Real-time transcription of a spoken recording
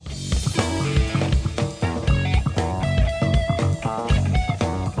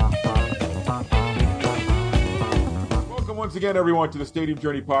again, everyone, to the Stadium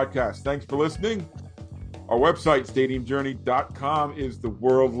Journey podcast. Thanks for listening. Our website, stadiumjourney.com, is the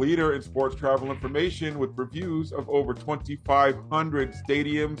world leader in sports travel information with reviews of over 2,500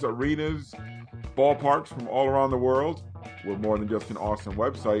 stadiums, arenas, ballparks from all around the world. We're more than just an awesome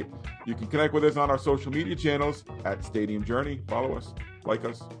website. You can connect with us on our social media channels at Stadium Journey. Follow us, like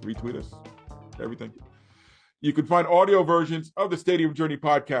us, retweet us, everything. You can find audio versions of the Stadium Journey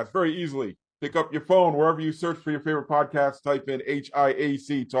podcast very easily. Pick up your phone wherever you search for your favorite podcast. Type in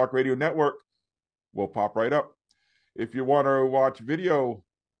HIAC Talk Radio Network. We'll pop right up. If you want to watch video,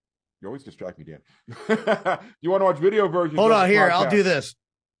 you always distract me, Dan. You want to watch video versions? Hold on here. podcast, I'll do this.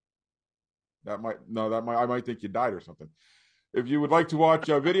 I might think you died or something. If you would like to watch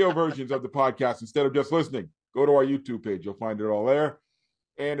video versions of the podcast instead of just listening, go to our YouTube page. You'll find it all there.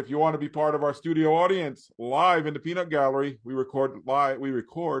 And if you want to be part of our studio audience live in the Peanut Gallery, we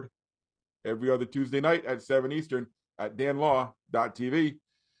record every other Tuesday night at 7 Eastern at danlaw.tv.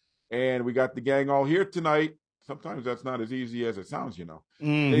 And we got the gang all here tonight. Sometimes that's not as easy as it sounds, you know.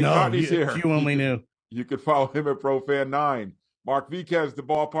 You only knew. You could follow him at ProFan9. Mark Viquez, the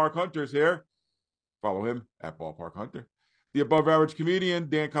Ballpark Hunter's here. Follow him at Ballpark Hunter. The above average comedian,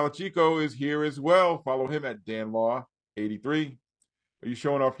 Dan Calachico, is here as well. Follow him at DanLaw83. Are you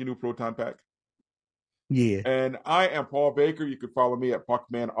showing off your new Proton Pack? Yeah. And I am Paul Baker. You can follow me at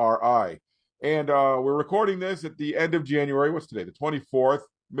PuckmanRI. And we're recording this at the end of January. What's today? The 24th,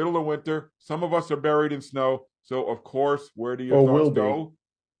 middle of winter. Some of us are buried in snow. So, of course, where do your thoughts go?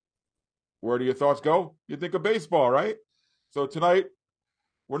 Where do your thoughts go? You think of baseball, right? So tonight,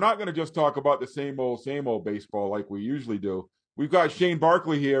 we're not going to just talk about the same old baseball like we usually do. We've got Shane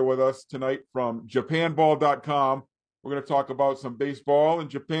Barclay here with us tonight from JapanBall.com. We're going to talk about some baseball in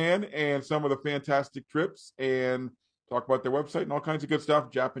Japan and some of the fantastic trips and talk about their website and all kinds of good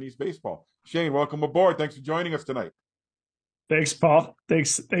stuff, Japanese baseball. Shane, welcome aboard. Thanks for joining us tonight. Thanks, Paul.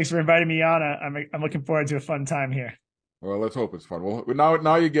 Thanks for inviting me on. I'm looking forward to a fun time here. Well, let's hope it's fun. Well,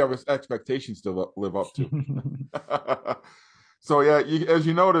 now you give us expectations to live up to. So, yeah, as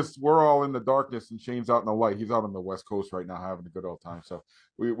you noticed, we're all in the darkness and Shane's out in the light. He's out on the West Coast right now having a good old time. So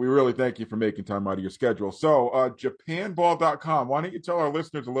we really thank you for making time out of your schedule. So JapanBall.com, why don't you tell our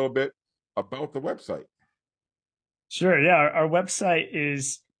listeners a little bit about the website? Sure, yeah. Our website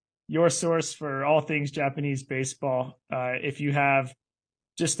is your source for all things Japanese baseball. If you have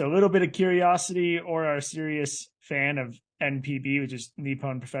just a little bit of curiosity or are a serious fan of NPB, which is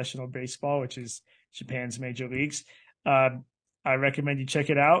Nippon Professional Baseball, which is Japan's major leagues, I recommend you check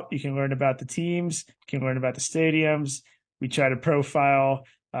it out. You can learn about the teams, you can learn about the stadiums. We try to profile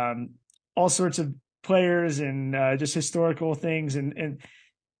all sorts of players and just historical things. And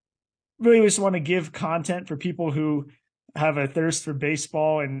really just want to give content for people who have a thirst for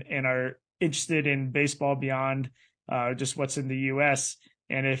baseball and are interested in baseball beyond just what's in the U.S.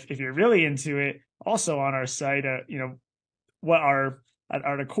 And if you're really into it, also on our site, at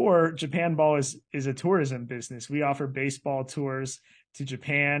our core, Japan Ball is a tourism business. We offer baseball tours to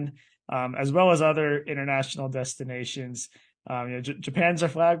Japan, as well as other international destinations. Japan's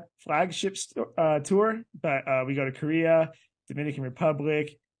our flagship tour, but we go to Korea, Dominican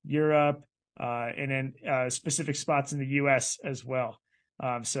Republic, Europe, and then specific spots in the U.S. as well.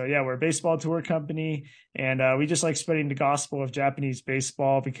 We're a baseball tour company, and we just like spreading the gospel of Japanese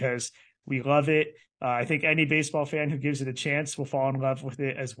baseball because we love it. I think any baseball fan who gives it a chance will fall in love with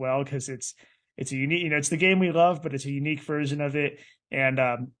it as well because it's a unique, it's the game we love, but it's a unique version of it. And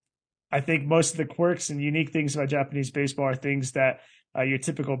I think most of the quirks and unique things about Japanese baseball are things that your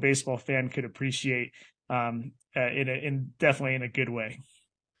typical baseball fan could appreciate definitely in a good way.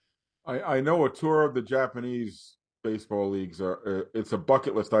 I know a tour of the Japanese baseball leagues it's a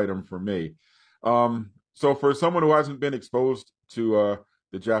bucket list item for me. So for someone who hasn't been exposed to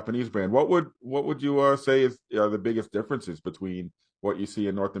the Japanese brand, what would you say is the biggest differences between what you see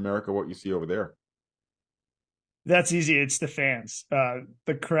in North America, what you see over there? That's easy. It's the fans.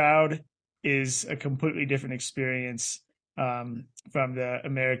 The crowd is a completely different experience from the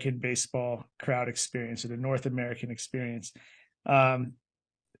American baseball crowd experience or the North American experience.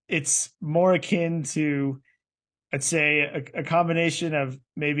 It's more akin to, I'd say, a combination of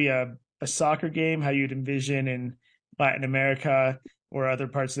maybe a soccer game, how you'd envision in Latin America or other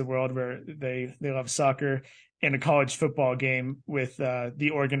parts of the world where they love soccer, and a college football game with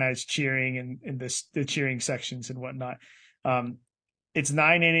the organized cheering and the cheering sections and whatnot. It's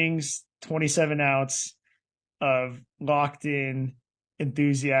 9 innings, 27 outs of locked in,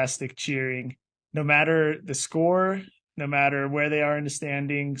 enthusiastic cheering. No matter the score, no matter where they are in the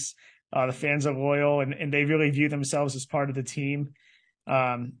standings, the fans are loyal and they really view themselves as part of the team.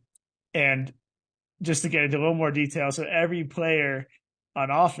 And just to get into a little more detail, so every player on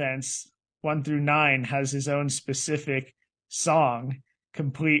offense, 1 through 9, has his own specific song,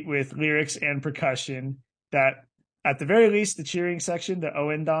 complete with lyrics and percussion. That, at the very least, the cheering section, the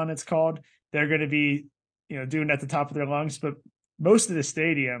Owen-Don it's called, they're going to be, doing it at the top of their lungs. But most of the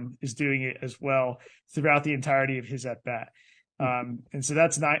stadium is doing it as well throughout the entirety of his at bat. And so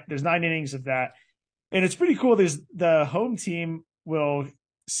that's 9. There's 9 innings of that, and it's pretty cool. There's the home team will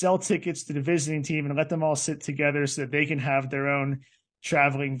sell tickets to the visiting team and let them all sit together so that they can have their own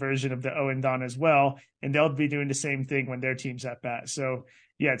traveling version of the Owen-Don as well. And they'll be doing the same thing when their team's at bat. So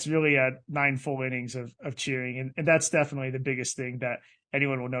yeah, it's really 9 full innings of cheering. And that's definitely the biggest thing that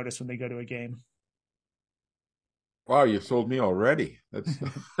anyone will notice when they go to a game. Wow, you sold me already. That's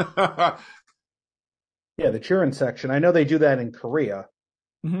yeah, the cheering section. I know they do that in Korea.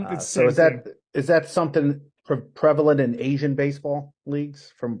 So is that something prevalent in Asian baseball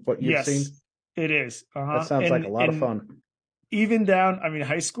leagues from what you've seen? Yes, it is. That sounds like a lot of fun. Even down,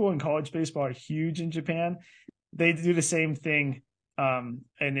 high school and college baseball are huge in Japan. They do the same thing in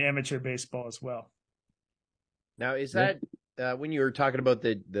amateur baseball as well. Now, is that when you were talking about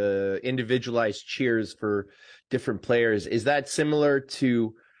the individualized cheers for different players, is that similar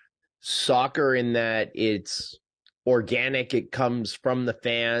to soccer in that it's organic, it comes from the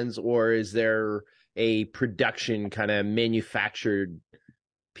fans, or is there a production kind of manufactured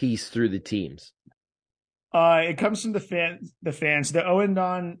piece through the teams? It comes from the fans. The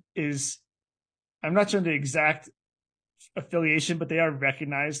Owen-Don is, I'm not sure the exact affiliation, but they are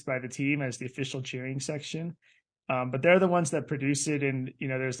recognized by the team as the official cheering section. But they're the ones that produce it. And,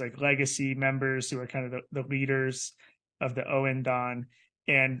 there's like legacy members who are kind of the leaders of the Owen-Don,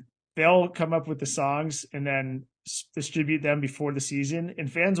 and they'll come up with the songs and then distribute them before the season. And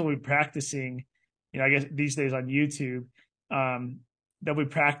fans will be practicing, I guess these days on YouTube, they'll be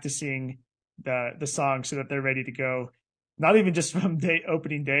practicing the song so that they're ready to go. Not even just from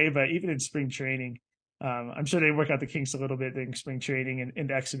opening day, but even in spring training. I'm sure they work out the kinks a little bit in spring training and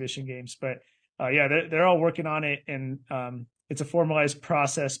into exhibition games. But yeah, they're all working on it, and it's a formalized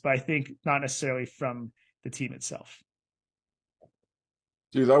process, but I think not necessarily from the team itself.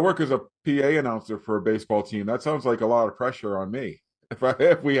 Geez, I work as a PA announcer for a baseball team. That sounds like a lot of pressure on me.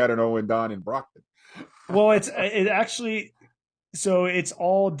 If we had an Owen-Don in Brockton. Well, it actually, so it's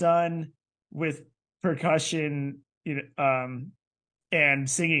all done with percussion, and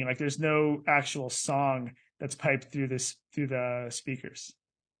singing. Like, there's no actual song that's piped through the speakers.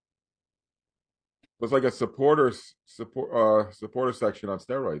 It's like a supporter section on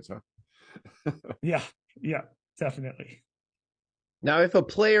steroids, huh? Yeah, definitely. Now, if a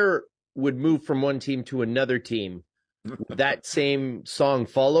player would move from one team to another team, would that same song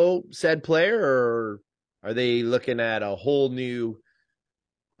follow said player, or are they looking at a whole new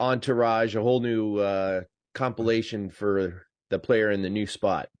entourage, a whole new compilation for the player in the new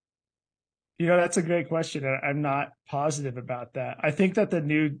spot? That's a great question. I'm not positive about that. I think that the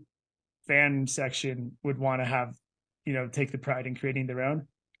new fan section would want to have, take the pride in creating their own.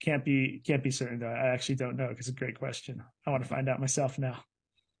 Can't be certain though. I actually don't know, because it's a great question. I want to find out myself now.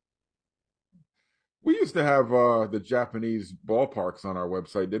 We used to have the Japanese ballparks on our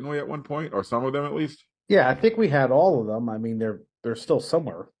website, didn't we, at one point, or some of them at least? Yeah, I think we had all of them. They're still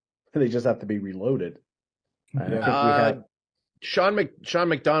somewhere. They just have to be reloaded. I think we had Sean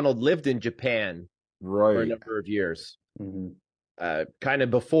McDonald lived in Japan for a number of years. Mm-hmm. Kind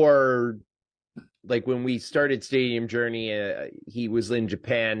of before, like when we started Stadium Journey, he was in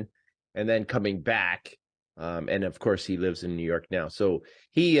Japan and then coming back. And of course, he lives in New York now. So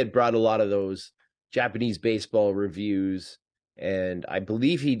he had brought a lot of those Japanese baseball reviews. And I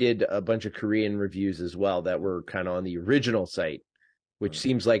believe he did a bunch of Korean reviews as well that were kind of on the original site, which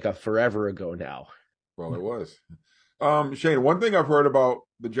seems like a forever ago now. Well, it was. Shane, one thing I've heard about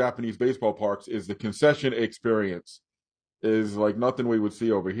the Japanese baseball parks is the concession experience is like nothing we would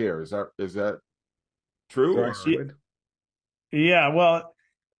see over here. Is that true? Yeah, well,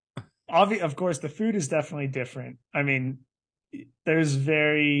 of course, the food is definitely different. There's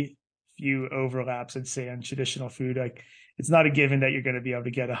very few overlaps, I'd say, on traditional food. Like, it's not a given that you're going to be able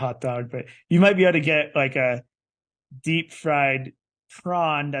to get a hot dog, but you might be able to get like a deep fried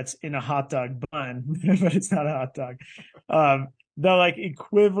prawn that's in a hot dog bun, but it's not a hot dog. The like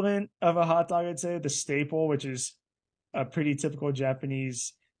equivalent of a hot dog, I'd say, the staple, which is a pretty typical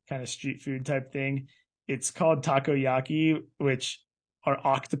Japanese kind of street food type thing. It's called takoyaki, which are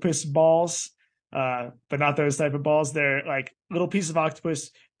octopus balls, but not those type of balls. They're like little pieces of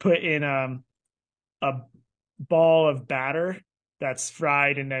octopus put in a ball of batter that's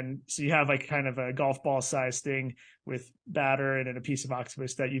fried, and then so you have like kind of a golf ball size thing with batter and then a piece of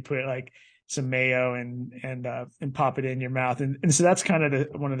octopus that you put like some mayo and pop it in your mouth. And so that's kind of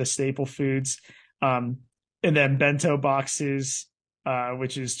one of the staple foods. And then bento boxes,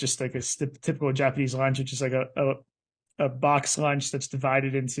 which is just like a typical Japanese lunch, which is like a box lunch that's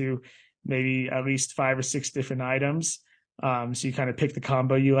divided into maybe at least 5 or 6 different items. So you kind of pick the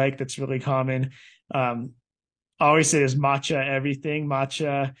combo you like. That's really common. I always say there's matcha everything.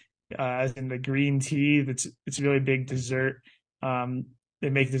 Matcha, as in the green tea. It's a really big dessert. They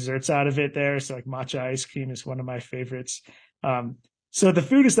make desserts out of it there. So like matcha ice cream is one of my favorites. So the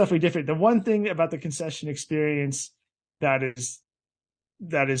food is definitely different. The one thing about the concession experience that is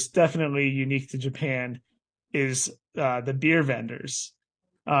definitely unique to Japan is the beer vendors.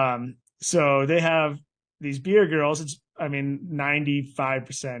 So they have these beer girls. It's, I mean,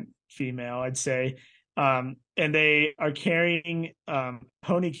 95% female, I'd say. And they are carrying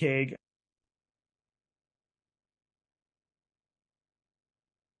pony keg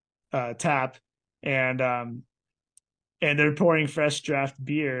tap, and they're pouring fresh draft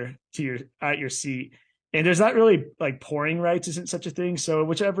beer at your seat. And there's not really like pouring rights isn't such a thing. So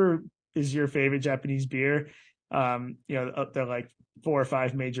whichever is your favorite Japanese beer, they're like 4 or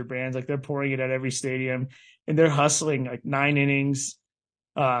 5 major brands. Like they're pouring it at every stadium, and they're hustling like 9 innings,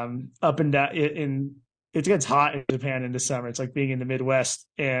 up and down. It gets hot in Japan in the summer. It's like being in the Midwest,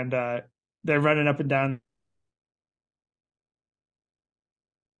 and they're running up and down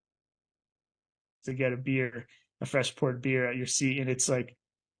to get a fresh poured beer at your seat. And it's like,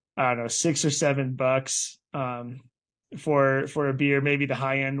 I don't know, $6 or $7 for a beer. Maybe the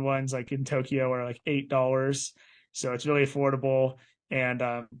high end ones like in Tokyo are like $8. So it's really affordable.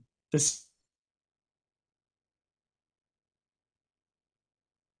 And this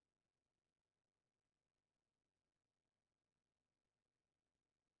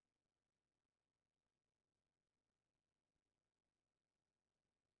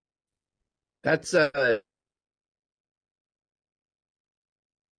That's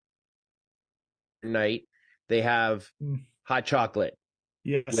night. They have hot chocolate.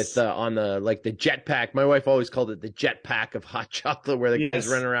 Yes. With on the like the jetpack. My wife always called it the jetpack of hot chocolate, where the guys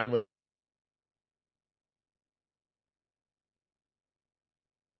run around with.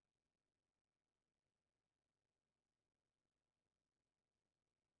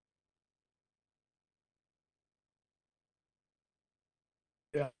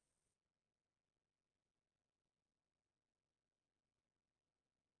 Yeah.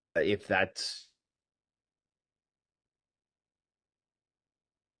 If that's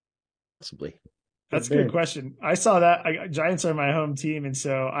possibly. That's a good question. I saw that. Giants are my home team, and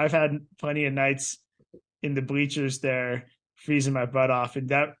so I've had plenty of nights in the bleachers there, freezing my butt off, and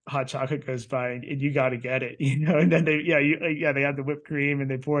that hot chocolate goes by, and you got to get it, And then they have the whipped cream,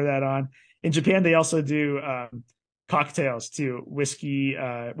 and they pour that on. In Japan, they also do cocktails too, whiskey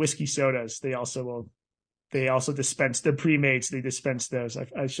sodas. They also dispense. They're pre-made, so they dispense those.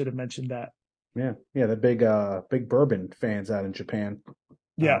 I should have mentioned that. Yeah, the big bourbon fans out in Japan.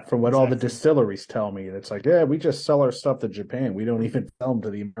 Yeah, from what all the distilleries tell me, it's like, we just sell our stuff to Japan. We don't even sell them to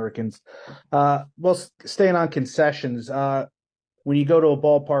the Americans. Well, staying on concessions, when you go to a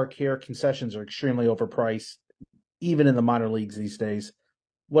ballpark here, concessions are extremely overpriced, even in the minor leagues these days.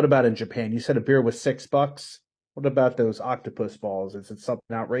 What about in Japan? You said a beer was $6. What about those octopus balls? Is it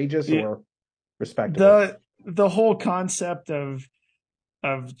something outrageous or respectable? The whole concept of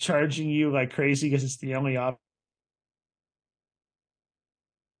charging you like crazy because it's the only option.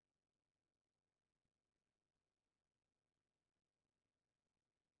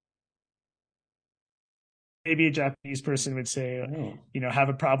 Maybe a Japanese person would say, have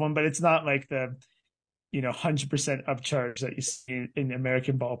a problem, but it's not like the, 100% upcharge that you see in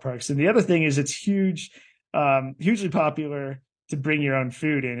American ballparks. And the other thing is it's hugely popular to bring your own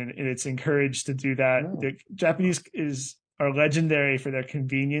food in, and it's encouraged to do that. The Japanese are legendary for their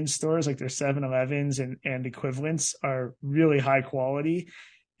convenience stores, like their 7-Elevens and equivalents are really high quality,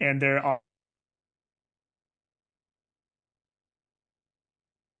 and they're all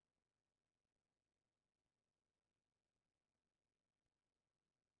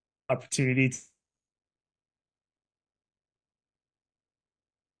opportunity to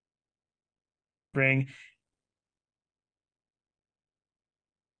bring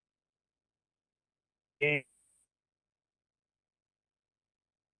in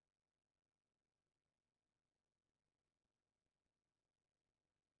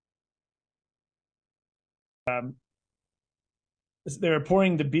they were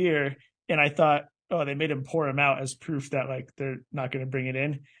pouring the beer, and I thought, they made them pour them out as proof that like they're not going to bring it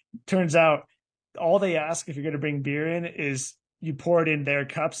in. Turns out all they ask if you're going to bring beer in is you pour it in their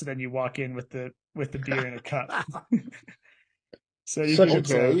cups, and then you walk in with the beer in a cup. So you such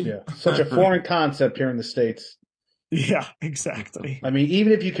such a foreign concept here in the States. Yeah, exactly. I mean,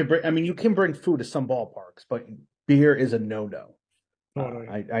 even if you could bring, you can bring food to some ballparks, but beer is a no-no. Totally.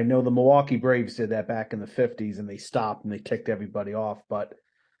 I know the Milwaukee Braves did that back in the 50s, and they stopped and they kicked everybody off. But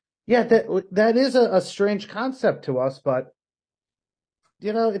yeah, that is a strange concept to us, but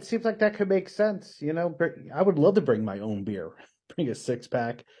it seems like that could make sense. I would love to bring my own beer, bring a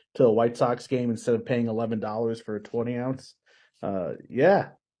 6-pack to a White Sox game instead of paying $11 for a 20-ounce.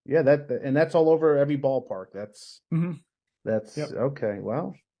 That's all over every ballpark. That's okay.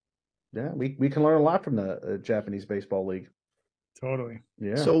 Well, yeah, we can learn a lot from the Japanese Baseball League. Totally.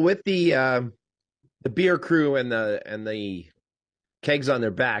 Yeah. So with the beer crew and the kegs on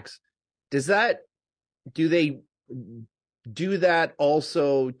their backs, do they do that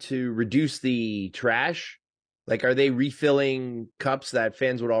also to reduce the trash? Like, are they refilling cups that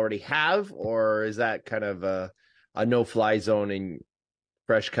fans would already have, or is that kind of a no-fly zone and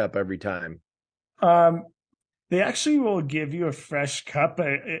fresh cup every time? They actually will give you a fresh cup.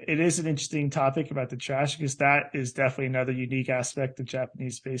 It is an interesting topic about the trash because that is definitely another unique aspect of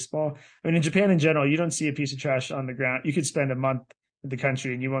Japanese baseball. I mean, in Japan in general, you don't see a piece of trash on the ground. You could spend a month in the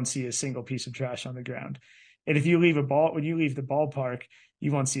country and you won't see a single piece of trash on the ground. And if you leave when you leave the ballpark,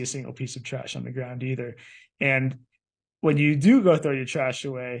 you won't see a single piece of trash on the ground either. And when you do go throw your trash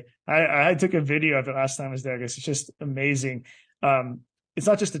away, I took a video of it last time I was there because it's just amazing. It's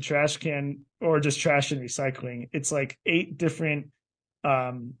not just a trash can or just trash and recycling. It's like 8 different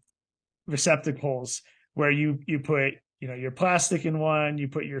receptacles where you put your plastic in one, you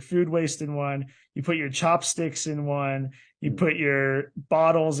put your food waste in one, you put your chopsticks in one, you put your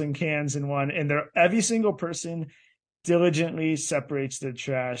bottles and cans in one, and every single person diligently separates the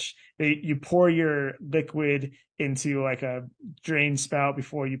trash. You pour your liquid into like a drain spout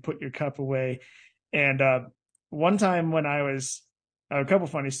before you put your cup away. And one time when I have a couple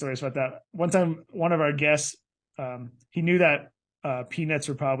funny stories about that. One time, one of our guests, he knew that peanuts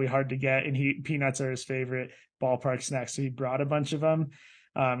were probably hard to get, and peanuts are his favorite ballpark snack. So he brought a bunch of them,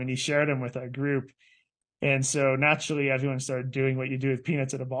 and he shared them with our group. And so naturally, everyone started doing what you do with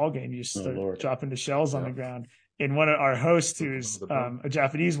peanuts at a ball game. You just start dropping the shells on the ground. And one of our hosts, who's a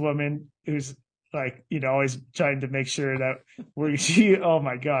Japanese woman, who's like, always trying to make sure that oh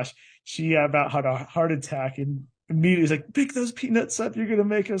my gosh, she about had a heart attack and immediately was like, pick those peanuts up. You're going to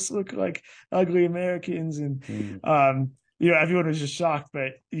make us look like ugly Americans. And, everyone was just shocked,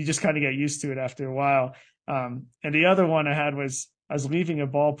 but you just kind of get used to it after a while. And the other one I had was I was leaving a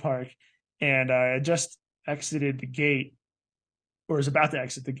ballpark and I just exited the gate or was about to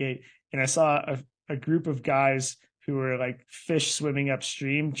exit the gate. And I saw a group of guys who were like fish swimming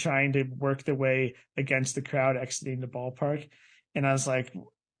upstream, trying to work their way against the crowd exiting the ballpark. And I was like,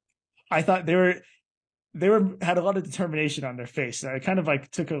 I thought they had a lot of determination on their face. And I kind of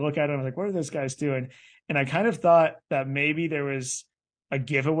like took a look at them. I was like, what are those guys doing? And I kind of thought that maybe there was a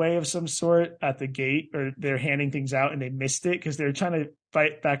giveaway of some sort at the gate, or they're handing things out and they missed it because they were trying to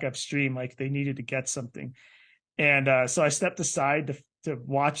fight back upstream. Like they needed to get something. And so I stepped aside to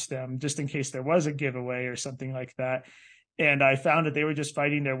watch them just in case there was a giveaway or something like that. And I found that they were just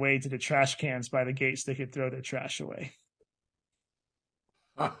fighting their way to the trash cans by the gates. They could throw their trash away.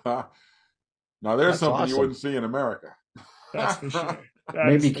 Now there's something you wouldn't see in America. That's for sure.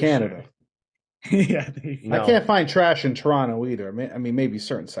 Maybe Canada. Sure. Yeah. I can't find trash in Toronto either. I mean, maybe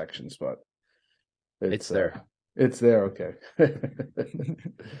certain sections, but it's there. It's there. Okay.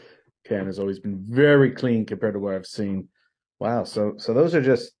 Canada's always been very clean compared to what I've seen. Wow. So those are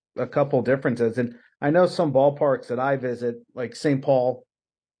just a couple differences. And I know some ballparks that I visit, like St. Paul,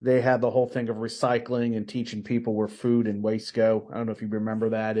 they had the whole thing of recycling and teaching people where food and waste go. I don't know if you remember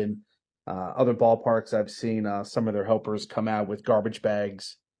that. In other ballparks I've seen, some of their helpers come out with garbage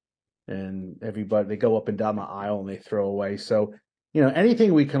bags, and they go up and down the aisle and they throw away. So,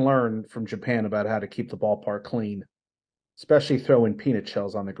 anything we can learn from Japan about how to keep the ballpark clean, especially throwing peanut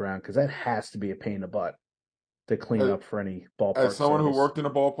shells on the ground, because that has to be a pain in the butt to clean up for any ballpark. As someone service. who worked in a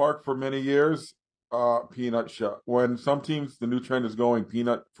ballpark for many years, peanut shell. When some teams, the new trend is going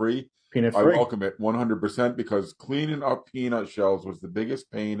peanut free. I welcome it 100% because cleaning up peanut shells was the biggest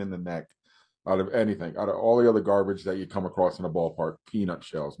pain in the neck out of anything, out of all the other garbage that you come across in a ballpark. Peanut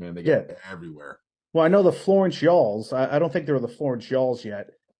shells, man, they get everywhere. Well, I know the Florence Yalls. I don't think they were the Florence Yalls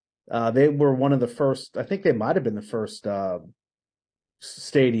yet. They were one of the first. I think they might have been the first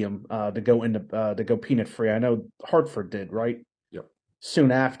stadium to go peanut free. I know Hartford did, right? Yep.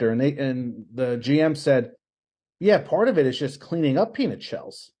 Soon after, and the GM said, yeah, part of it is just cleaning up peanut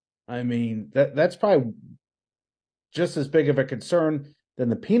shells. I mean, that's probably just as big of a concern than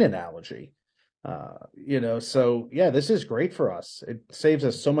the peanut allergy. So yeah, this is great for us. It saves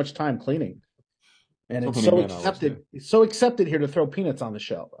us so much time cleaning. And it's so accepted. It's so accepted here to throw peanuts on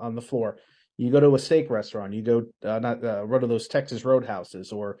the floor. You go to a steak restaurant, you go not one of those Texas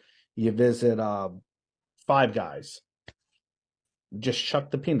Roadhouses, or you visit Five Guys. Just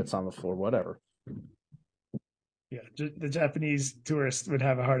chuck the peanuts on the floor, whatever. Yeah, the Japanese tourists would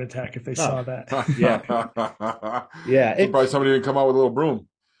have a heart attack if they saw that. Yeah. Surprised somebody didn't come out with a little broom.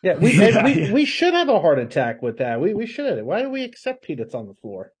 Yeah, we should have a heart attack with that. We should. Why do we accept peanuts on the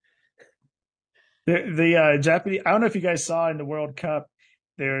floor? The Japanese, I don't know if you guys saw in the World Cup,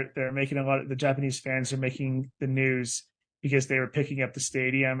 they're making the Japanese fans are making the news because they were picking up the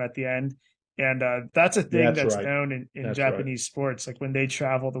stadium at the end. And that's a thing that's right. known in Japanese sports. Like when they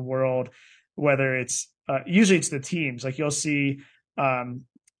travel the world, whether it's usually it's the teams, like you'll see, in,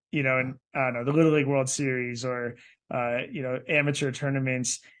 I don't know, the Little League World Series or, amateur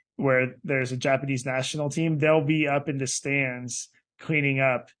tournaments where there's a Japanese national team, they'll be up in the stands cleaning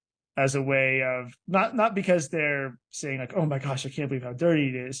up as a way of not because they're saying like, oh my gosh, I can't believe how dirty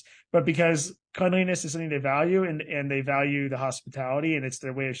it is, but because cleanliness is something they value and they value the hospitality, and it's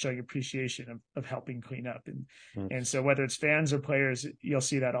their way of showing appreciation of helping clean up. And so whether it's fans or players, you'll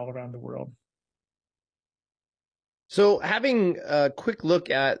see that all around the world. So having a quick look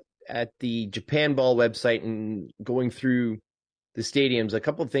at the Japan Ball website and going through the stadiums, a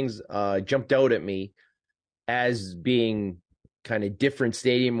couple of things jumped out at me as being kind of different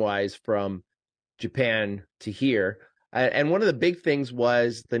stadium wise from Japan to here. And one of the big things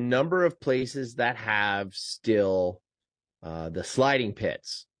was the number of places that have still the sliding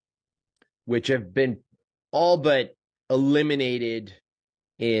pits, which have been all but eliminated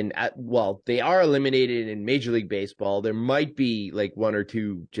they are eliminated in Major League Baseball. There might be like one or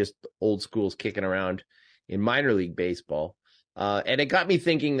two just old schools kicking around in minor league baseball. And it got me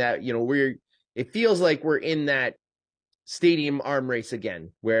thinking that, it feels like we're in that stadium arm race again,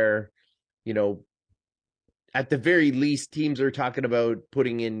 where, at the very least, teams are talking about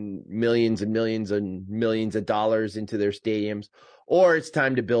putting in millions and millions and millions of dollars into their stadiums, or it's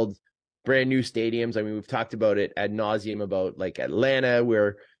time to build brand new stadiums. I mean, we've talked about it ad nauseum about like Atlanta,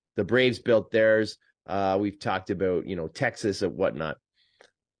 where the Braves built theirs. We've talked about, Texas and whatnot.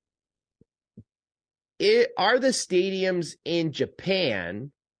 Are the stadiums in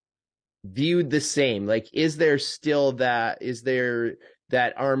Japan viewed the same? Like, is there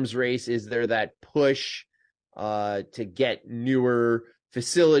that arms race? Is there that push to get newer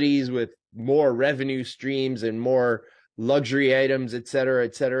facilities with more revenue streams and more luxury items, et cetera,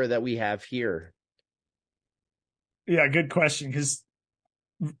 that we have here? Yeah, good question. Because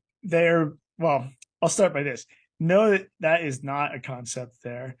I'll start by this. No, that is not a concept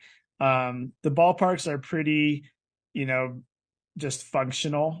there. The ballparks are pretty, just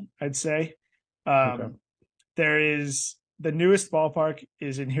functional, I'd say. Okay. There is the newest ballpark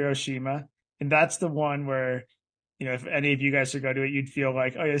is in Hiroshima, and that's the one where, if any of you guys would go to it, you'd feel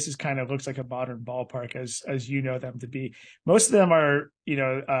like, oh, yeah, this is kind of looks like a modern ballpark as you know them to be. Most of them are,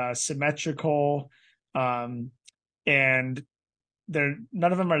 symmetrical, and none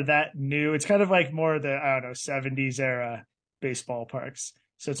of them are that new. It's kind of like more of the, 70s era baseball parks.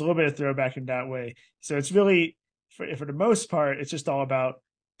 So it's a little bit of throwback in that way. So it's really, for the most part, it's just all about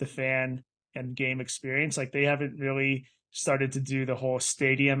the fan and game experience. Like they haven't really started to do the whole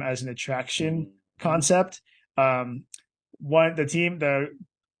stadium as an attraction concept. The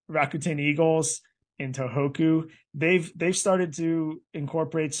Rakuten Eagles in Tohoku, they've started to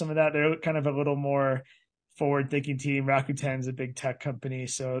incorporate some of that. They're kind of a little more forward-thinking team. Rakuten's a big tech company,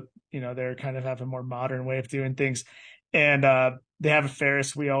 so they're kind of have a more modern way of doing things, and they have a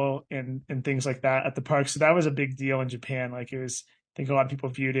Ferris wheel and things like that at the park. So that was a big deal in Japan. Like it was, I think a lot of people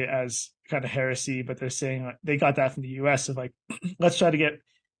viewed it as kind of heresy, but they're saying like, they got that from the U.S. of like, let's try to get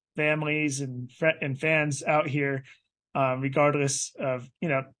families and fans out here, regardless of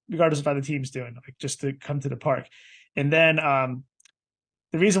how the team's doing, like just to come to the park. And then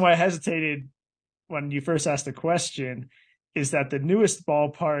the reason why I hesitated when you first asked the question is that the newest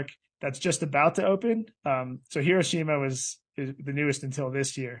ballpark that's just about to open, so Hiroshima is the newest until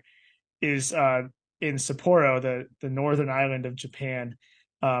this year, is in Sapporo, the northern island of Japan,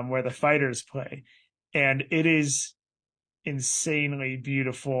 where the fighters play, and it is insanely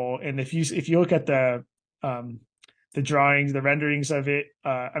beautiful. And if you look at the drawings, the renderings of it,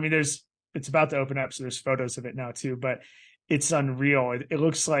 it's about to open up, so there's photos of it now too, but it's unreal. It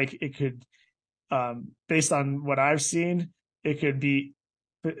looks like it could, based on what I've seen, it could be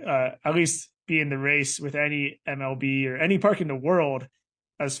at least be in the race with any MLB or any park in the world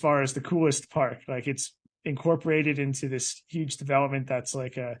as far as the coolest park. Like it's incorporated into this huge development that's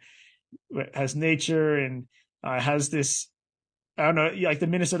like a has nature and has this, I don't know, like the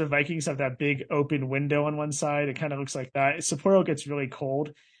Minnesota Vikings have that big open window on one side. It kind of looks like that. Sapporo gets really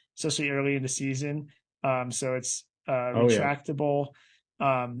cold, especially early in the season. So it's retractable.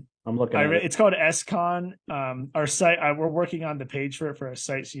 I'm looking at it. It's called SCon. Our site, we're working on the page for it for our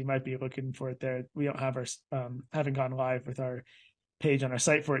site, so you might be looking for it there. We don't have haven't gone live with our page on our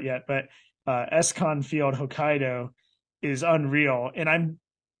site for it yet, but SCon Field Hokkaido is unreal, and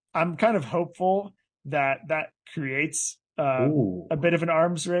I'm kind of hopeful that creates a bit of an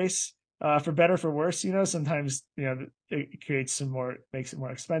arms race, for better for worse. Sometimes it creates makes it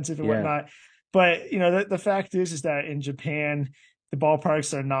more expensive and whatnot. But the fact is that in Japan, the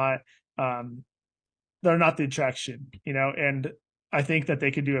ballparks are not they're not the attraction, and I think that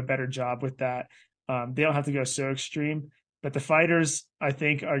they could do a better job with that. They don't have to go so extreme, but the fighters, I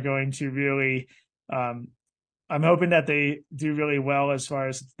think, are going to really. I'm hoping that they do really well as far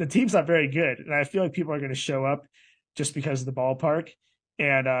as the team's not very good, and I feel like people are going to show up just because of the ballpark.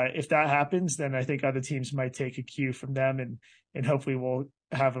 And if that happens, then I think other teams might take a cue from them, and hopefully we'll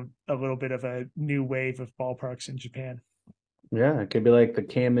have a little bit of a new wave of ballparks in Japan. Yeah, it could be like the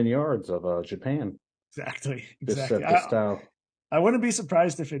Camden Yards of Japan. Exactly. Just set the style. I wouldn't be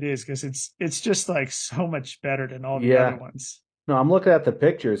surprised if it is, because it's just like so much better than all the other ones. No, I'm looking at the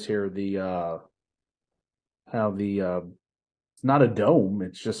pictures here. It's not a dome.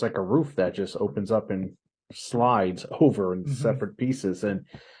 It's just like a roof that just opens up and slides over in separate pieces. And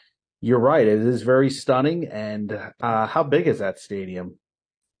you're right, it is very stunning. And how big is that stadium?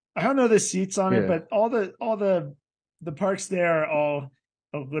 I don't know the seats on it, but all the parks there are all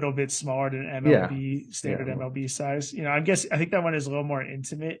a little bit smaller than MLB standard MLB size. I think that one is a little more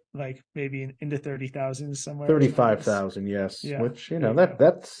intimate, like maybe into 30,000 somewhere. 35,000, yes. Yeah. Which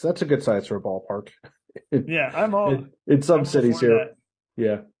that's a good size for a ballpark. I'm all in some cities here. That.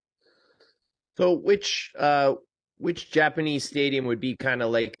 Yeah. So which Japanese stadium would be kind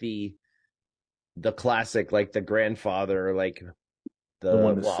of like the classic, like the grandfather, like the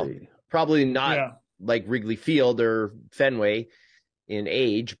one to see? Probably not like Wrigley Field or Fenway in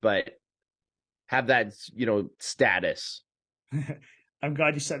age, but have that status. I'm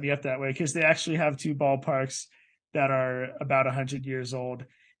glad you set me up that way, because they actually have two ballparks that are about 100 years old.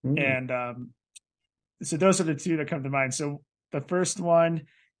 And so those are the two that come to mind. So the first one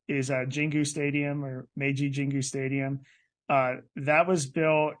is Jingu Stadium, or Meiji Jingu Stadium. That was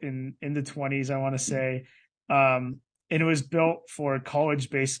built in the 20s, I want to say. And it was built for college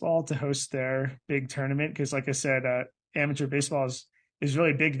baseball to host their big tournament, because like I said, amateur baseball is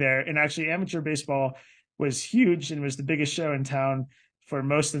really big there. And actually amateur baseball was huge and was the biggest show in town for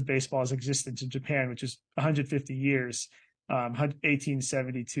most of baseball's existence in Japan, which is 150 years.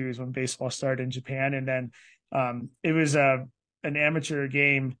 1872 is when baseball started in Japan. And then it was an amateur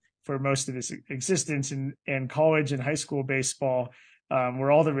game for most of its existence, and college and high school baseball were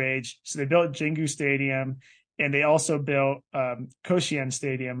all the rage. So they built Jingu Stadium, and they also built Koshien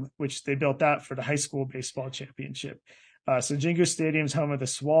Stadium, which they built that for the high school baseball championship. So Jingu Stadium is home of the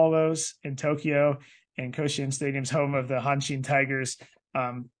Swallows in Tokyo, and Koshien Stadium is home of the Hanshin Tigers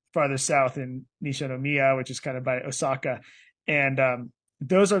farther south in Nishinomiya, which is kind of by Osaka. And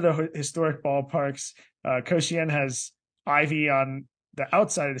those are the historic ballparks. Koshien has ivy on the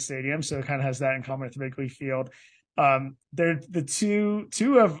outside of the stadium, so it kind of has that in common with Wrigley Field. They're the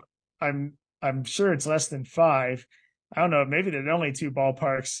two of, I'm sure it's less than 5. I don't know, maybe they're the only 2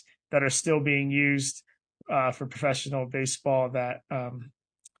 ballparks that are still being used for professional baseball that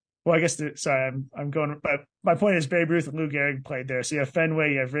well, I guess I'm going, but my point is Babe Ruth and Lou Gehrig played there. So you have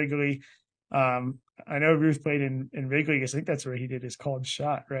Fenway, you have Wrigley. I know Ruth played in Wrigley, because I think that's where he did his called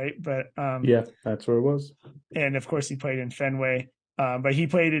shot, right? But that's where it was. And of course he played in Fenway, but he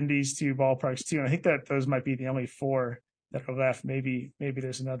played in these 2 ballparks too. And I think that those might be the only 4 that are left. Maybe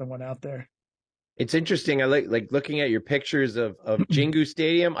there's another one out there. It's interesting. I like looking at your pictures of Jingu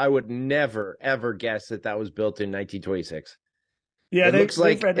Stadium. I would never ever guess that was built in 1926. Yeah, it looks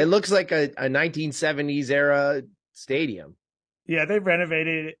like a 1970s era stadium. Yeah, they've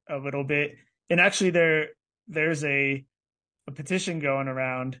renovated it a little bit, and actually there's a petition going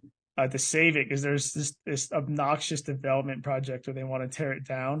around to save it, because there's this obnoxious development project where they want to tear it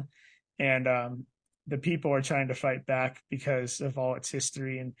down, and the people are trying to fight back because of all its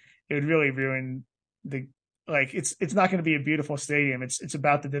history, and it would really ruin it's not going to be a beautiful stadium. It's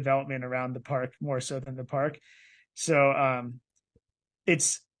about the development around the park more so than the park. So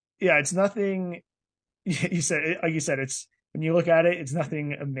it's nothing. Like you said, it's, when you look at it, it's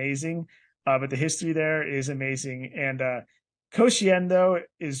nothing amazing, but the history there is amazing. And Koshien, though,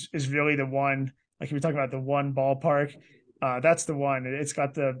 is really the one. Like, if we're talking about the one ballpark, that's the one. It's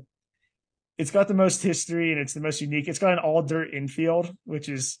got the it's got the most history and it's the most unique. It's got an all dirt infield, which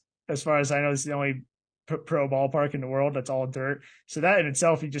is, as far as I know, it's the only pro ballpark in the world that's all dirt. So that in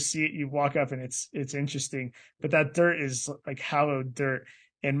itself, you just see it, you walk up and it's interesting. But that dirt is like hallowed dirt,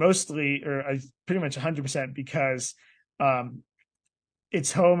 and mostly, or pretty much 100% because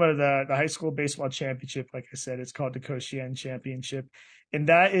it's home of the high school baseball championship. Like I said, it's called the Koshien Championship, and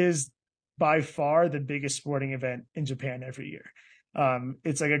that is by far the biggest sporting event in Japan every year.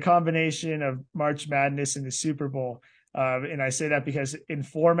 It's like a combination of March Madness and the Super Bowl. And I say that because in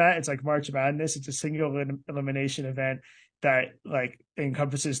format, it's like March Madness. It's a single elimination event that like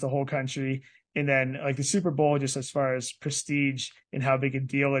encompasses the whole country. And then like the Super Bowl, just as far as prestige and how big a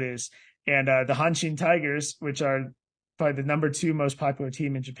deal it is. And the Hanshin Tigers, which are probably the number 2 most popular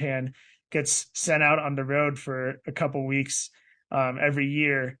team in Japan, gets sent out on the road for a couple weeks every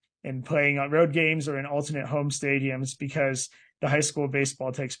year and playing on road games or in alternate home stadiums because the high school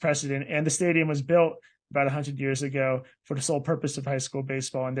baseball takes precedent. And the stadium was built about 100 years ago for the sole purpose of high school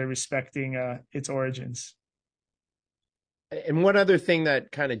baseball, and they're respecting its origins. And one other thing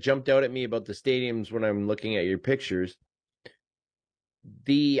that kind of jumped out at me about the stadiums when I'm looking at your pictures,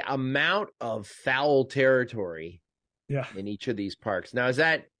 the amount of foul territory in each of these parks. Now, is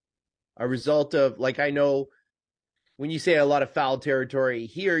that a result of, like, I know when you say a lot of foul territory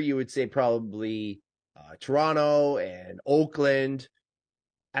here, you would say probably Toronto and Oakland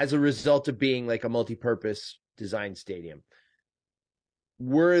as a result of being like a multi-purpose design stadium.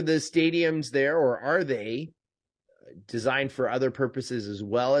 Were the stadiums there, or are they designed for other purposes as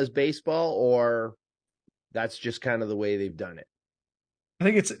well as baseball, or that's just kind of the way they've done it? I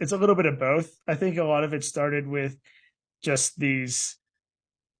think it's a little bit of both. I think a lot of it started with just these,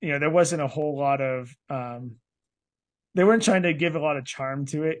 there wasn't a whole lot of, they weren't trying to give a lot of charm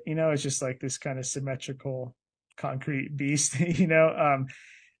to it. It's just like this kind of symmetrical concrete beast,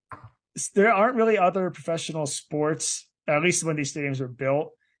 there aren't really other professional sports, at least when these stadiums were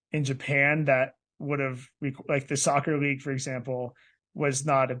built in Japan, that would have, like the soccer league, for example, was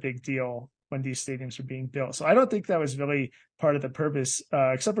not a big deal when these stadiums were being built. So I don't think that was really part of the purpose,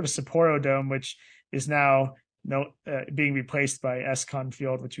 except for the Sapporo Dome, which is now being replaced by Escon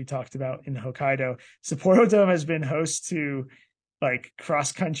Field, which we talked about in Hokkaido. Sapporo Dome has been host to like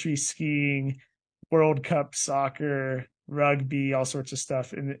cross-country skiing, World Cup soccer, rugby, all sorts of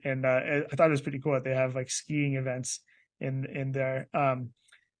stuff. And I thought it was pretty cool that they have like skiing events in there.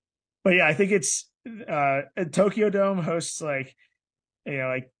 But yeah, I think it's Tokyo Dome hosts like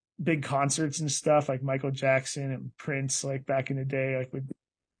big concerts and stuff like Michael Jackson and Prince, like back in the day, like with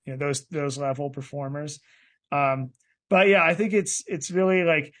those level performers. But yeah, I think it's really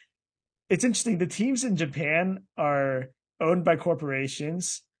like, it's interesting. The teams in Japan are owned by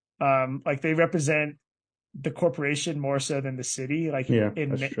corporations. Like they represent the corporation more so than the city, like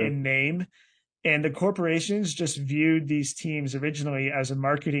in name. And the corporations just viewed these teams originally as a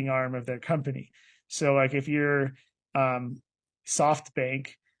marketing arm of their company. So like if you're SoftBank,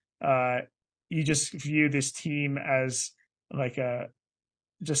 you just view this team as like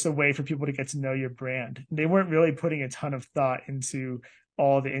just a way for people to get to know your brand. They weren't really putting a ton of thought into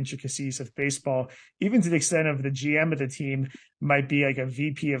all the intricacies of baseball, even to the extent of the GM of the team might be like a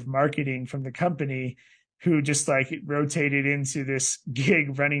VP of marketing from the company who just like rotated into this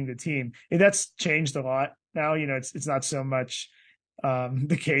gig running the team. And that's changed a lot now. It's not so much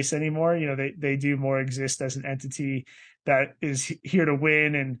the case anymore. They do more exist as an entity that is here to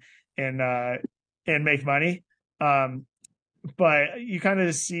win and make money. But you kind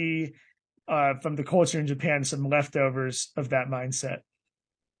of see from the culture in Japan some leftovers of that mindset.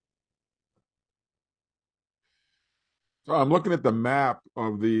 So I'm looking at the map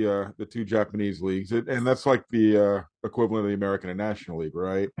of the 2 Japanese leagues, and that's like the equivalent of the American and National League,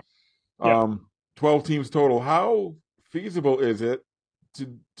 right? Yeah. 12 teams total. How feasible is it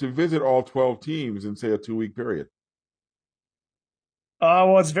to visit all 12 teams in, say, a 2-week period?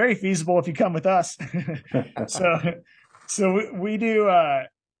 Well, it's very feasible if you come with us. So we do a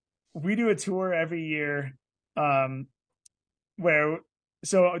tour every year, so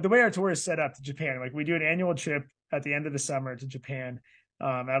the way our tour is set up to Japan, like we do an annual trip at the end of the summer to Japan,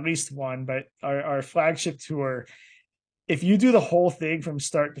 at least one, but our flagship tour, if you do the whole thing from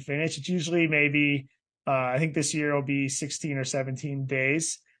start to finish, it's usually maybe, I think this year will be 16 or 17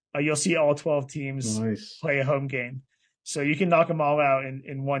 days. You'll see all 12 teams play a home game. So you can knock them all out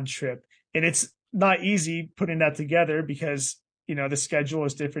in one trip. And it's not easy putting that together because, the schedule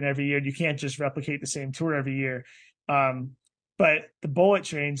is different every year. You can't just replicate the same tour every year. But the bullet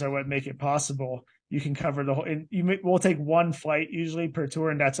trains are what make it possible. You can cover the whole, and we'll take one flight usually per tour,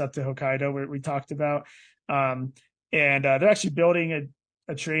 and that's up to Hokkaido, where we talked about. And they're actually building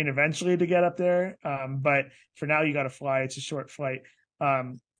a train eventually to get up there. But for now, you got to fly. It's a short flight.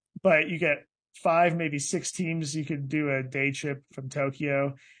 But you get 5, maybe 6 teams. You could do a day trip from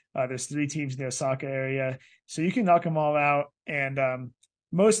Tokyo. There's 3 teams in the Osaka area. So you can knock them all out. And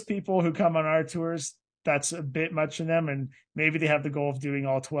most people who come on our tours, that's a bit much for them. And maybe they have the goal of doing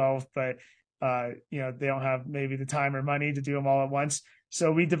all 12, but they don't have maybe the time or money to do them all at once.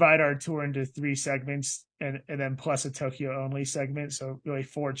 So we divide our tour into 3 segments and then plus a Tokyo only segment. So really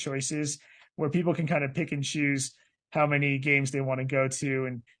 4 choices where people can kind of pick and choose how many games they want to go to.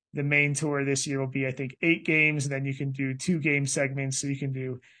 And the main tour this year will be, I think, 8 games. And then you can do 2 game segments. So you can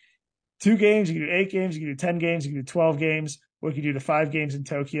do 2 games, you can do 8 games, you can do 10 games, you can do 12 games, or you can do the 5 games in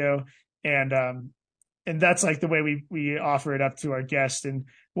Tokyo. And that's like the way we offer it up to our guests. And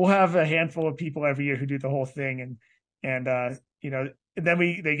we'll have a handful of people every year who do the whole thing. And then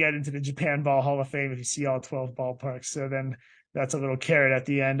they get into the Japan Ball Hall of Fame if you see all 12 ballparks. So then that's a little carrot at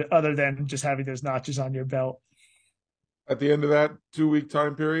the end, other than just having those notches on your belt. At the end of that 2-week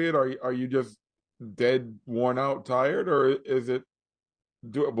time period, are you just dead, worn out, tired, or is it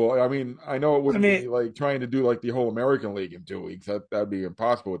doable? I mean, I know it wouldn't be like trying to do like the whole American League in 2 weeks. That'd be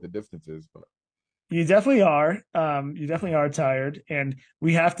impossible with the distances. But you definitely are. You definitely are tired, and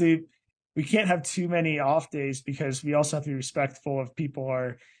we can't have too many off days because we also have to be respectful of people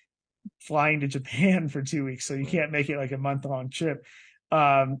are flying to Japan for 2 weeks. So you can't make it like a month-long trip.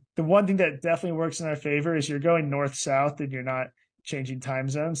 The one thing that definitely works in our favor is you're going north-south and you're not changing time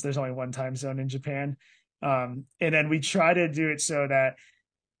zones. There's only one time zone in Japan. And then we try to do it so that,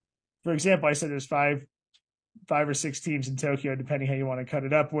 for example, I said there's five or 6 teams in Tokyo, depending how you want to cut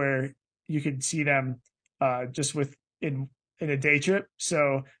it up, where you could see them just in a day trip.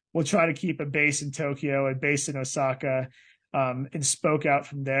 So we'll try to keep a base in Tokyo, a base in Osaka, and spoke out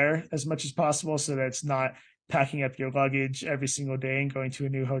from there as much as possible so that it's not packing up your luggage every single day and going to a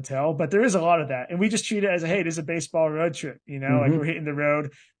new hotel. But there is a lot of that. And we just treat it as this is a baseball road trip, like we're hitting the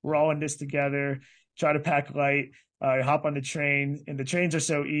road. We're all in this together, try to pack light, hop on the train. And the trains are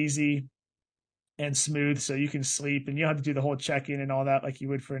so easy and smooth, so you can sleep and you don't have to do the whole check-in and all that like you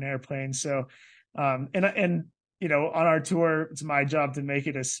would for an airplane. So, on our tour, it's my job to make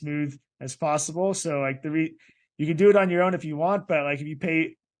it as smooth as possible. So like you can do it on your own if you want, but like if you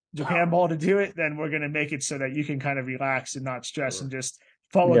pay Japan Ball to do it, then we're going to make it so that you can kind of relax and not stress and just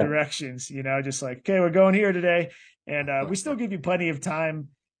follow directions, just like, okay, we're going here today. And we still give you plenty of time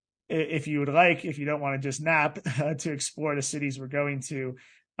if you would like, if you don't want to just nap to explore the cities we're going to.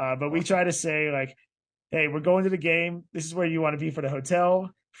 But we try to say like, hey, we're going to the game. This is where you want to be for the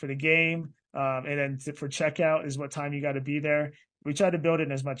hotel, for the game. And then for checkout is what time you got to be there. We try to build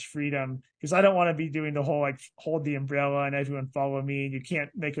in as much freedom because I don't want to be doing the whole, like, hold the umbrella and everyone follow me. And you can't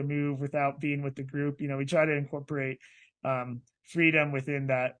make a move without being with the group. We try to incorporate freedom within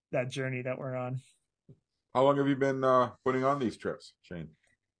that journey that we're on. How long have you been putting on these trips, Shane?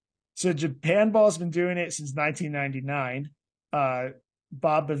 So Japan Ball's been doing it since 1999.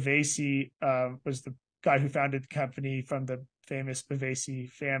 Bob Bavasi was the guy who founded the company from the famous Bavasi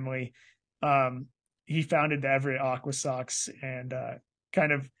family. He founded the Everett Aqua Sox, and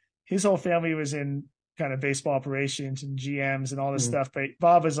kind of his whole family was in kind of baseball operations and GMs and all this stuff. But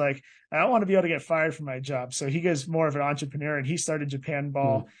Bob was like, I don't want to be able to get fired from my job. So he goes more of an entrepreneur, and he started Japan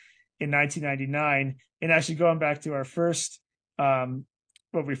Ball in 1999. And actually going back to our first,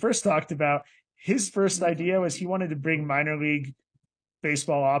 what we first talked about, his first idea was he wanted to bring minor league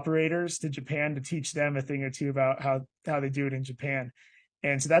baseball operators to Japan to teach them a thing or two about how they do it in Japan.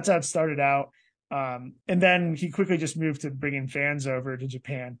 And so that's how it started out. And then he quickly just moved to bringing fans over to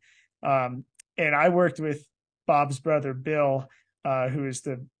Japan. And I worked with Bob's brother, Bill, who is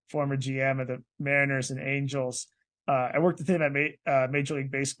the former GM of the Mariners and Angels. I worked with him at Major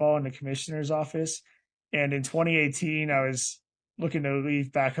League Baseball in the commissioner's office. And in 2018, I was looking to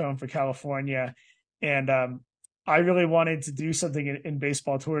leave back home for California. And I really wanted to do something in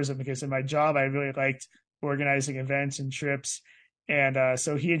baseball tourism because in my job, I really liked organizing events and trips. And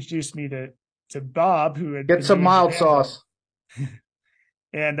so he introduced me to Bob, who had get some mild sauce.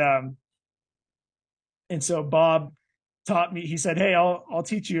 And so Bob taught me, he said, hey, I'll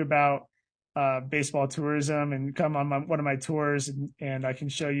teach you about baseball tourism and come on one of my tours and I can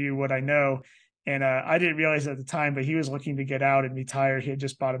show you what I know. And I didn't realize at the time, but he was looking to get out and retire. He had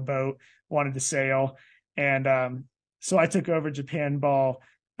just bought a boat, wanted to sail. And so I took over Japan Ball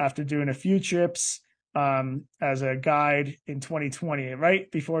after doing a few trips as a guide in 2020. Right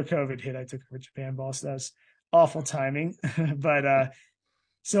before COVID hit, I took over Japan Ball. So that was awful timing. But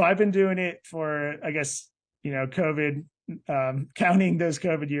so I've been doing it for, I guess, COVID, counting those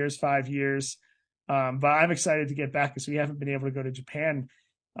COVID years, 5 years. But I'm excited to get back because we haven't been able to go to Japan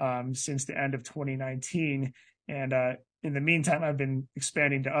since the end of 2019. And in the meantime, I've been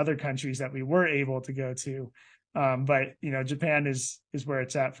expanding to other countries that we were able to go to. But Japan is where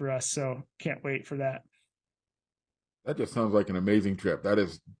it's at for us. So can't wait for that. That just sounds like an amazing trip. That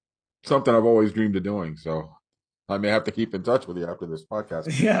is something I've always dreamed of doing. So I may have to keep in touch with you after this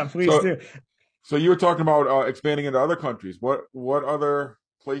podcast. Yeah, please do. So you were talking about expanding into other countries. What other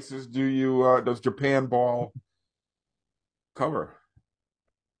places does Japan ball cover?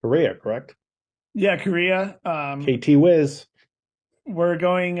 Korea, correct? Yeah, Korea. KT Wiz. We're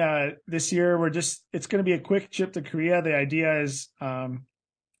going this year. It's going to be a quick trip to Korea. The idea is to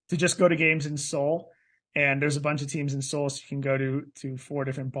just go to games in Seoul, and there's a bunch of teams in Seoul, so you can go to 4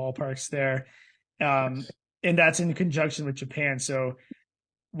 different ballparks there, and that's in conjunction with Japan. So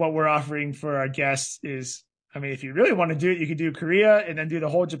what we're offering for our guests is, I mean, if you really want to do it, you could do Korea and then do the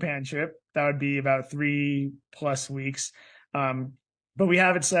whole Japan trip. That would be about 3+ weeks. But we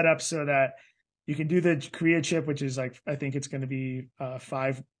have it set up so that you can do the Korea trip, which is like, I think it's going to be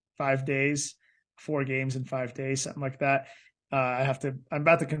 5 days, 4 games in 5 days, something like that. I'm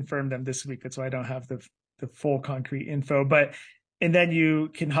about to confirm them this week. That's why I don't have the full concrete info, and then you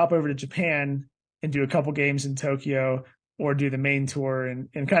can hop over to Japan and do a couple games in Tokyo, or do the main tour, and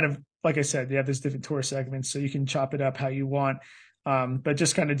kind of, like I said, they have these different tour segments, so you can chop it up how you want. But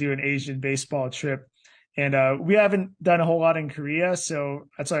just kind of do an Asian baseball trip. And we haven't done a whole lot in Korea, so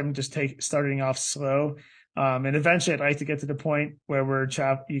that's why I'm just starting off slow. And eventually I'd like to get to the point where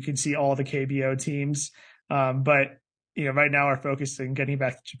you can see all the KBO teams. But right now our focus is on getting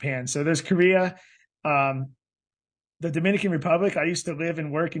back to Japan. So there's Korea, the Dominican Republic. I used to live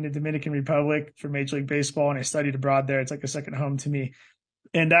and work in the Dominican Republic for Major League Baseball, and I studied abroad there. It's like a second home to me.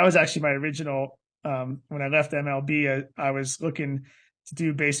 And that was actually my original, when I left MLB, I was looking to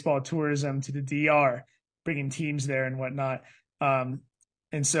do baseball tourism to the DR, bringing teams there and whatnot. And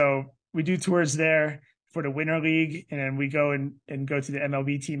so we do tours there for the Winter League, and then we go and go to the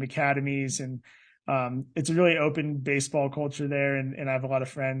MLB team academies. And it's a really open baseball culture there. And I have a lot of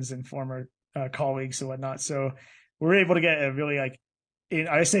friends and former colleagues and whatnot. So we're able to get a really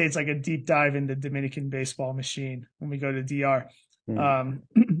I say it's like a deep dive into Dominican baseball machine when we go to DR.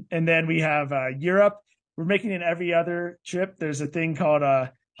 And then we have Europe. We're making it every other trip. There's a thing called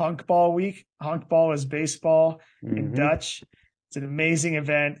Honkball Week. Honkball is baseball in Dutch. It's an amazing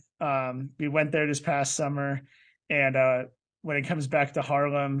event. We went there this past summer, and when it comes back to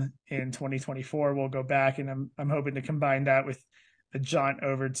Harlem in 2024, we'll go back, and I'm hoping to combine that with a jaunt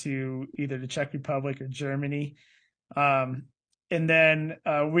over to either the Czech Republic or Germany. And then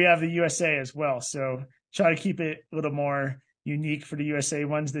we have the USA as well. So try to keep it a little more unique for the USA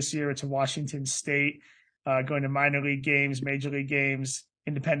ones this year. It's Washington State, going to minor league games, major league games,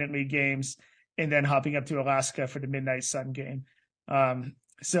 independent league games, and then hopping up to Alaska for the Midnight Sun game.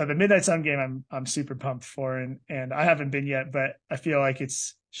 So the Midnight Sun game, I'm super pumped for, and I haven't been yet, but I feel like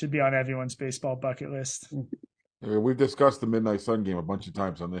should be on everyone's baseball bucket list. We've discussed the Midnight Sun game a bunch of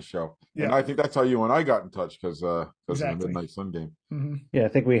times on this show, yeah. And I think that's how you and I got in touch because exactly. of the Midnight Sun game. Mm-hmm. Yeah, I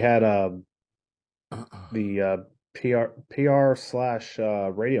think we had the PR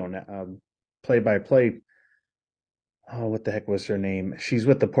 / radio play-by-play. Oh, what the heck was her name? She's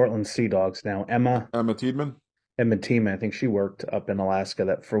with the Portland Sea Dogs now. Emma Tiedemann. Emma Tiedemann. I think she worked up in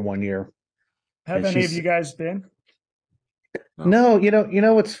Alaska for 1 year. Have any of you guys been? No,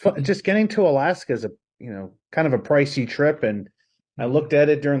 it's fun. Just getting to Alaska is kind of a pricey trip, and I looked at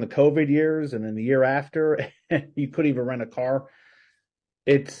it during the COVID years and then the year after, and you couldn't even rent a car.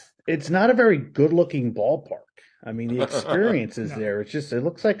 It's not a very good looking ballpark. I mean, the experience is there. It's just, it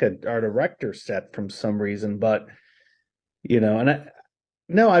looks like a art director set from some reason, but that's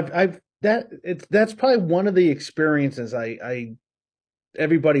probably one of the experiences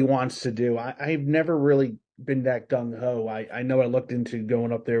everybody wants to do. I've never really been that gung ho. I know I looked into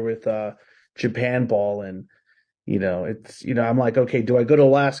going up there with Japan ball, and I'm like, okay, do I go to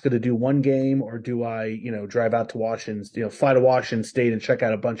Alaska to do one game, or do I drive out to Washington, fly to Washington State and check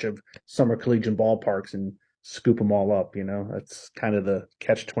out a bunch of summer collegiate ballparks and scoop them all up? That's kind of the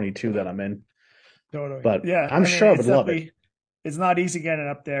catch-22 that I'm in. Totally. But yeah, I'm sure I would love it. It's not easy getting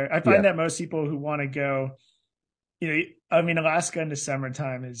up there. I find that most people who want to go, Alaska in the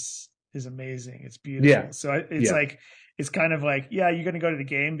summertime is amazing. It's beautiful. Yeah. So it's kind of like, you're going to go to the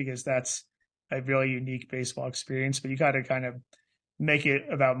game because that's a really unique baseball experience, but you got to kind of make it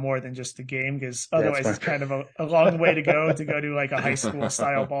about more than just the game, because otherwise it's kind of a long way to go to like a high school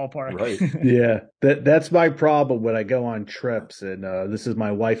style ballpark. Right. Yeah. That's my problem when I go on trips, and this is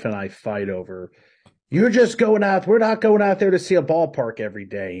my wife and I fight over, you're just going out. We're not going out there to see a ballpark every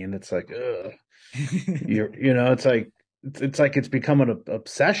day. And it's like, ugh. It's like, it's like it's become an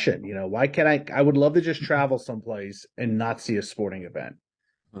obsession. Why can't I would love to just travel someplace and not see a sporting event.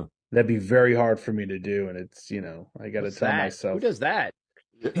 Huh. That'd be very hard for me to do. And it's, I got to tell Who myself. does that?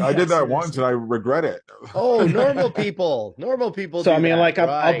 I did that once and I regret it. Oh, normal people. Normal people So, do I mean, that. like,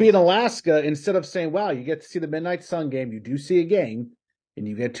 I'll be Right. in Alaska. Instead of saying, wow, you get to see the Midnight Sun game, you do see a game, and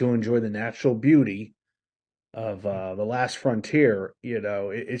you get to enjoy the natural beauty of the last frontier.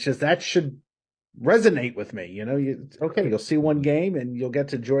 It's just that should resonate with me. You'll see one game and you'll get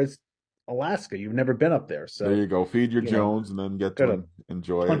to enjoy Alaska. You've never been up there. So There you go. Feed your you know, Jones and then get gotta to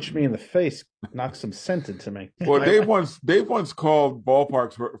enjoy punch it. me in the face, knock some sense into me. Well, Dave once called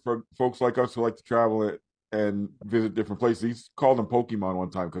ballparks for folks like us who like to travel it and visit different places. He's called them Pokemon one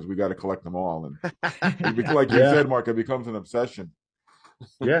time because we got to collect them all. And like you Yeah. said, Mark, it becomes an obsession.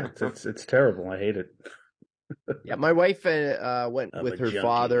 Yeah, it's terrible. I hate it. Yeah, my wife went I'm with a her junkie.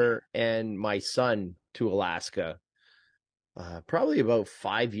 father and my son to Alaska probably about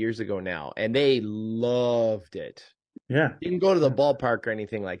 5 years ago now, and they loved it. Yeah. Didn't go to the ballpark or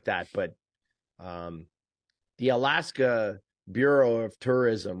anything like that, but the Alaska Bureau of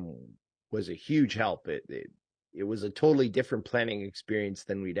Tourism was a huge help. It was a totally different planning experience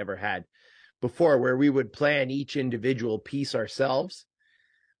than we'd ever had before, where we would plan each individual piece ourselves.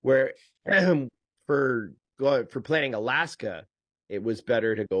 Where for planning Alaska, it was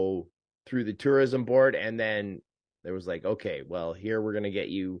better to go through the tourism board, and then there was like, okay, well, here we're going to get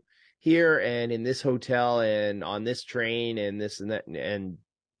you here and in this hotel and on this train and this and that, and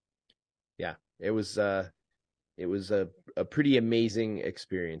yeah, it was a pretty amazing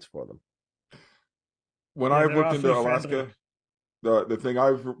experience for them. When Yeah, I've they're looked into awfully Alaska, friendly. the thing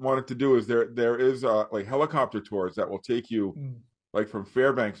I've wanted to do is there is like helicopter tours that will take you like from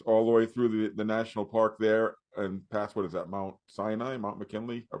Fairbanks all the way through the national park there and past, what is that, Mount Sinai, Mount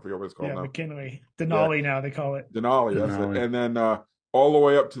McKinley? I forget what it's called Yeah, now. McKinley. Denali now they call it. Denali, that's it. Denali. And then all the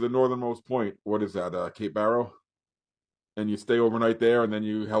way up to the northernmost point. What is that? Cape Barrow. And you stay overnight there, and then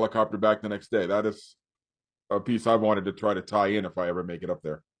you helicopter back the next day. That is a piece I wanted to try to tie in if I ever make it up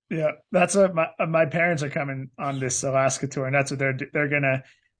there. Yeah, that's what my parents are coming on this Alaska tour, and that's what they're gonna.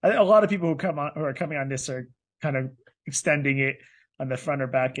 A lot of people who are coming on this are kind of extending it on the front or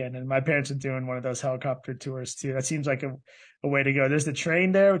back end, and my parents are doing one of those helicopter tours too. That seems like a way to go. There's the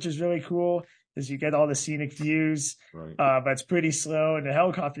train there, which is really cool, is you get all the scenic views, Right. but it's pretty slow. And the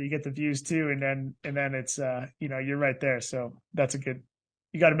helicopter, you get the views too, and then it's you're right there. So that's a good.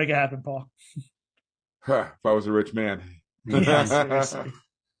 You got to make it happen, Paul. If I was a rich man. Yeah, seriously.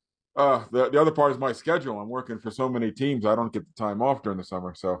 The other part is my schedule. I'm working for so many teams. I don't get the time off during the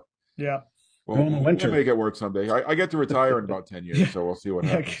summer. So Yeah. Go in the winter. We'll make it work someday. I get to retire in about 10 years, Yeah. so we'll see what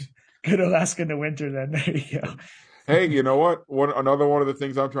Yeah, happens. go to Alaska in the winter then. There you go. Hey, you know what? Another one of the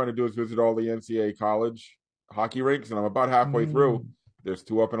things I'm trying to do is visit all the NCAA college hockey rinks, and I'm about halfway through. There's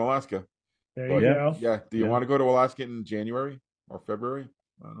 2 up in Alaska. There But, you go. Yeah. Do you Yeah. want to go to Alaska in January or February?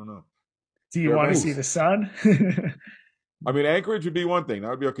 I don't know. Do you want to Fairbanks. see the sun? I mean, Anchorage would be one thing. That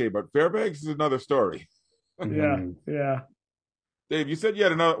would be okay. But Fairbanks is another story. Yeah. Yeah. Dave, you said you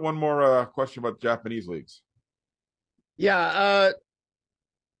had one more question about Japanese leagues. Yeah,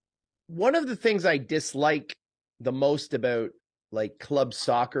 one of the things I dislike the most about like club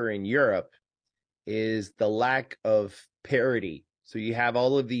soccer in Europe is the lack of parity. So you have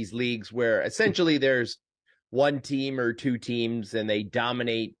all of these leagues where essentially there's one team or 2 teams and they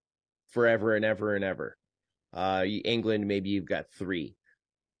dominate forever and ever and ever. England, maybe you've got 3.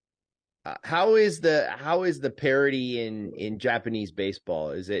 How is the parity in Japanese baseball?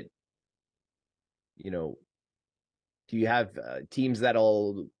 Is it, do you have teams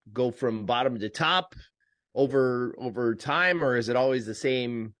that'll go from bottom to top over time, or is it always the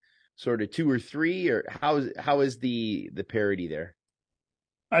same sort of 2 or 3, or how is the parity there?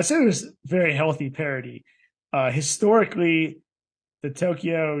 I'd say there's very healthy parity. Historically, the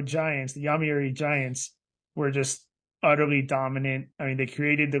Tokyo Giants, the Yomiuri Giants, were just utterly dominant. I mean, they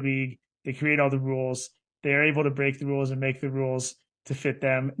created the league. They create all the rules. They are able to break the rules and make the rules to fit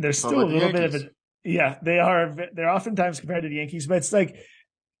them. There's still a little bit of they are. They're oftentimes compared to the Yankees, but it's like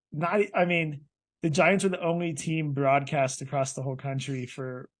the Giants were the only team broadcast across the whole country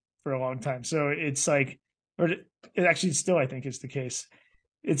for a long time. So it's like, or it actually still, I think, is the case.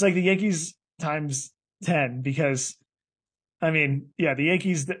 It's like the Yankees times 10 because, the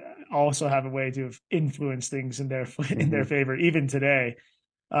Yankees also have a way to influence things in their favor, even today.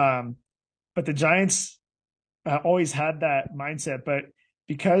 But the Giants always had that mindset, but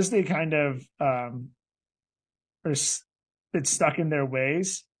because they kind of it's stuck in their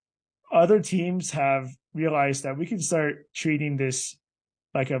ways, other teams have realized that we can start treating this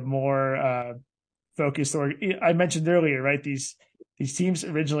like a more focused. Or I mentioned earlier, right? These teams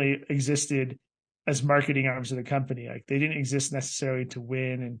originally existed as marketing arms of the company. Like they didn't exist necessarily to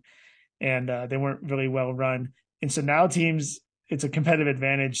win, and they weren't really well run. And so now teams, it's a competitive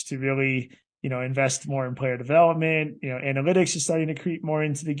advantage to really, invest more in player development. Analytics is starting to creep more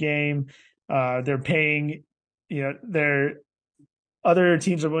into the game. They're paying, their other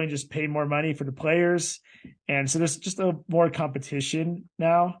teams are willing to just pay more money for the players. And so there's just a more competition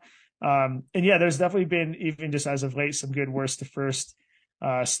now. And yeah, there's definitely been, even just as of late, some good worst to first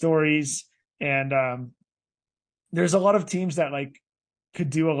stories. And there's a lot of teams that like could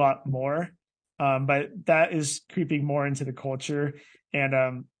do a lot more. But that is creeping more into the culture.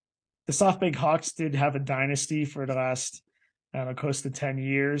 And the SoftBank Hawks did have a dynasty for the last, I don't know, close to 10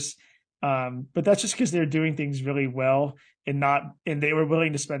 years. But that's just because they're doing things really well and they were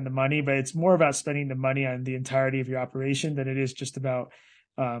willing to spend the money, but it's more about spending the money on the entirety of your operation than it is just about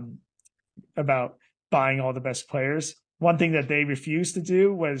buying all the best players. One thing that they refused to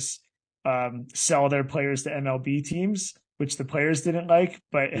do was sell their players to MLB teams, which the players didn't like,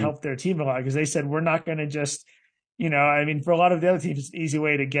 but it helped their team a lot because they said, we're not going to just, for a lot of the other teams, it's an easy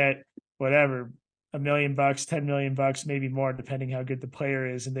way to get whatever, $1 million, $10 million, maybe more, depending how good the player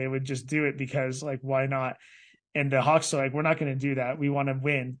is. And they would just do it because like, why not? And the Hawks are like, we're not going to do that. We want to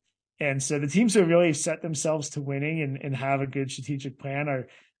win. And so the teams who really set themselves to winning and have a good strategic plan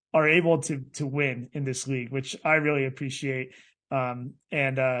are able to win in this league, which I really appreciate. Yeah,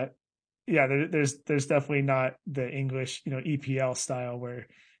 there's definitely not the English, EPL style where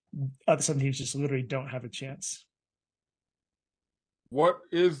some teams just literally don't have a chance. What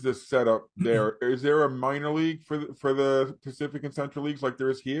is the setup there? Is there a minor league for the Pacific and Central leagues like there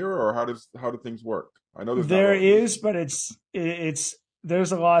is here, or how do things work? I know there is, but it's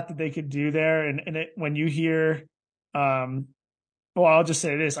there's a lot that they could do there, and when you hear, well, I'll just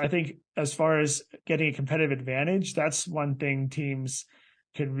say this: I think as far as getting a competitive advantage, that's one thing teams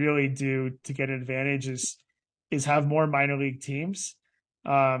could really do to get an advantage is have more minor league teams.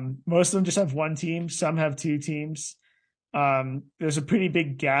 Most of them just have one team. Some have two teams. There's a pretty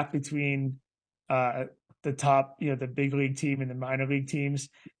big gap between the top, the big league team and the minor league teams.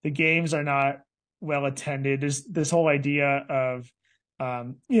 The games are not well attended. There's this whole idea of,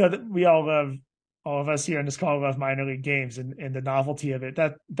 we all of us here on this call love minor league games and the novelty of it.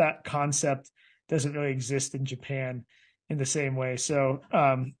 That concept doesn't really exist in Japan in the same way. So,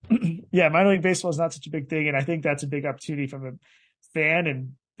 yeah, minor league baseball is not such a big thing. And I think that's a big opportunity from a fan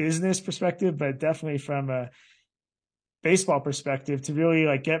and business perspective, but definitely from a baseball perspective to really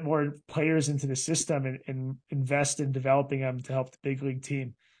like get more players into the system and invest in developing them to help the big league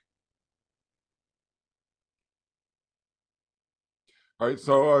team. All right.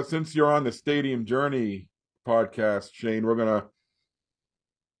 So since you're on the Stadium Journey podcast, Shane, we're going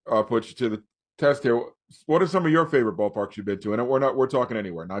to put you to the test here. What are some of your favorite ballparks you've been to? And we're talking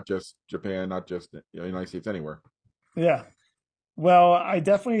anywhere, not just Japan, not just United States, anywhere. Yeah. Well, I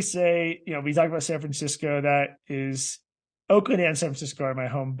definitely say, we talk about San Francisco. That is Oakland and San Francisco are my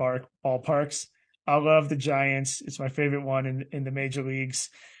home ballparks. I love the Giants. It's my favorite one in the major leagues.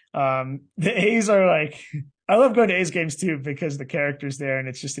 The A's are like, I love going to A's games too because the characters there and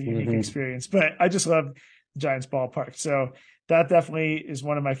it's just a unique experience. But I just love the Giants ballpark. So that definitely is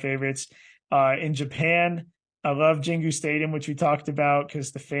one of my favorites. In Japan, I love Jingu Stadium, which we talked about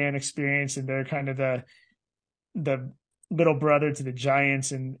because the fan experience and they're kind of the little brother to the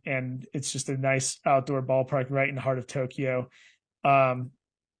Giants, and it's just a nice outdoor ballpark right in the heart of Tokyo.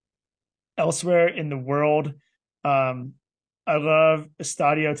 Elsewhere in the world, I love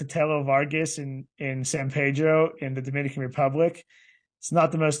Estadio Tetelo Vargas in San Pedro in the Dominican Republic. It's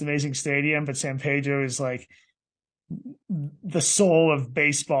not the most amazing stadium, but San Pedro is like the soul of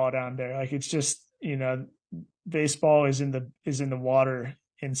baseball down there. Like it's just, baseball is in the water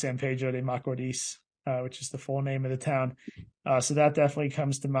in San Pedro de Macorís. Which is the full name of the town. So that definitely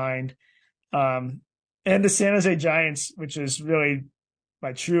comes to mind. And the San Jose Giants, which is really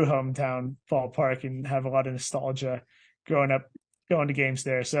my true hometown ballpark and have a lot of nostalgia growing up, going to games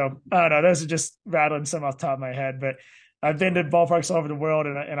there. So I don't know, those are just rattling some off the top of my head, but I've been to ballparks all over the world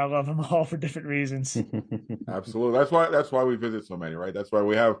and I love them all for different reasons. Absolutely. That's why we visit so many, right? That's why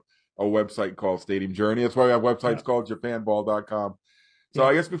we have a website called Stadium Journey. That's why we have websites called japanball.com. So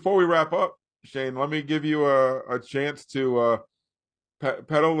I guess before we wrap up, Shane, let me give you a chance to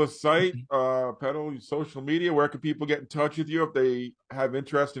peddle the site, peddle your social media. Where can people get in touch with you if they have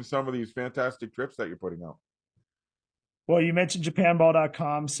interest in some of these fantastic trips that you're putting out? Well, you mentioned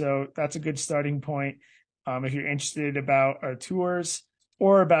japanball.com, so that's a good starting point. If you're interested about our tours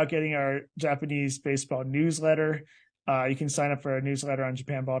or about getting our Japanese baseball newsletter, You can sign up for our newsletter on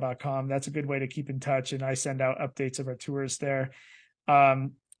japanball.com. That's a good way to keep in touch, and I send out updates of our tours there.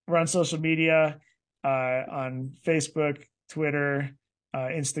 We're on social media, on Facebook, Twitter,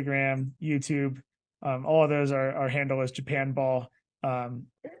 Instagram, YouTube. All of those, our handle is Japan Ball.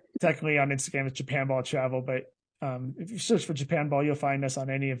 Technically on Instagram it's Japan Ball Travel, but if you search for Japan Ball, you'll find us on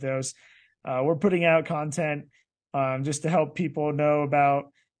any of those. We're putting out content just to help people know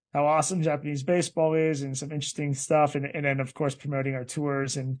about how awesome Japanese baseball is and some interesting stuff, and then of course promoting our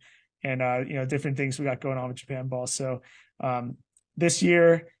tours and different things we got going on with Japan Ball. So this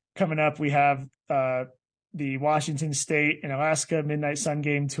year coming up, we have the Washington State and Alaska Midnight Sun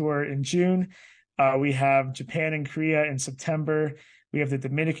Game Tour in June. We have Japan and Korea in September. We have the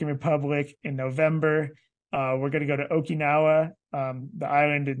Dominican Republic in November. We're going to go to Okinawa, the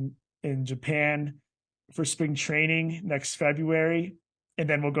island in Japan, for spring training next February. And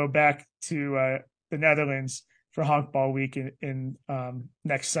then we'll go back to the Netherlands for Honkball Week in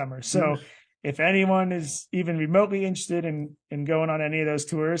next summer. So if anyone is even remotely interested in going on any of those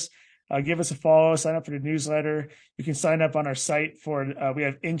tours, give us a follow, sign up for the newsletter. You can sign up on our site for, we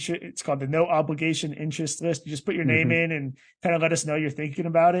have it's called the no obligation interest list. You just put your name in and kind of let us know you're thinking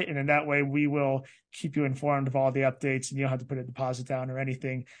about it. And then that way we will keep you informed of all the updates, and you don't have to put a deposit down or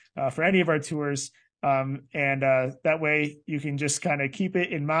anything for any of our tours. That way you can just kind of keep it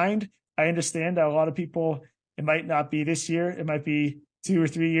in mind. I understand that a lot of people, it might not be this year. It might be 2 or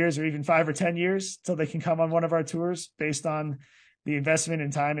 3 years or even 5 or 10 years till they can come on one of our tours based on the investment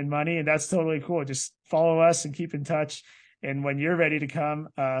in time and money. And that's totally cool. Just follow us and keep in touch. And when you're ready to come,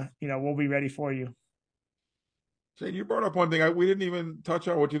 we'll be ready for you. Shane, you brought up one thing we didn't even touch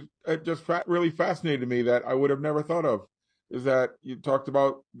on, which is just really fascinated me that I would have never thought of, is that you talked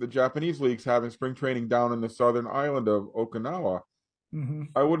about the Japanese leagues having spring training down in the southern island of Okinawa.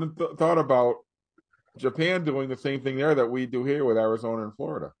 I wouldn't thought about Japan doing the same thing there that we do here with Arizona and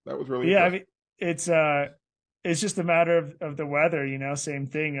Florida. That was really interesting. I mean, it's just a matter of the weather, same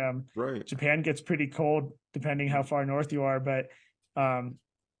thing. Right. Japan gets pretty cold depending how far north you are, but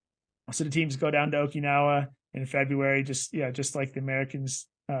so the teams go down to Okinawa in February, just like the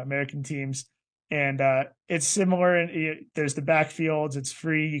American teams. And it's similar. And there's the backfields. It's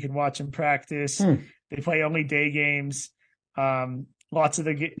free. You can watch them practice. They play only day games. Lots of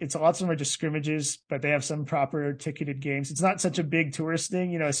them are just scrimmages, but they have some proper ticketed games. It's not such a big tourist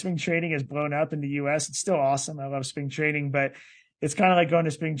thing. Spring training has blown up in the US. It's still awesome. I love spring training, but it's kind of like going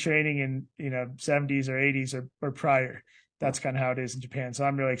to spring training in, 70s or 80s or prior. That's kind of how it is in Japan. So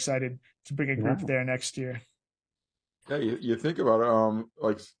I'm really excited to bring a group there next year. Yeah, you think about it,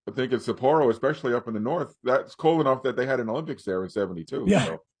 like I think in Sapporo, especially up in the north, that's cold enough that they had an Olympics there in 72. Yeah,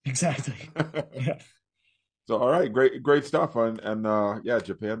 so. Exactly. Yeah. So, all right, great stuff. And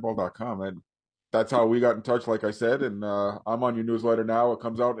japanball.com. And that's how we got in touch, like I said. And I'm on your newsletter now. It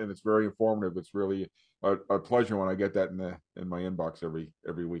comes out and it's very informative. It's really a pleasure when I get that in my inbox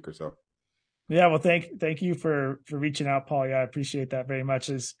every week or so. Yeah, well, thank you for reaching out, Paul. Yeah, I appreciate that very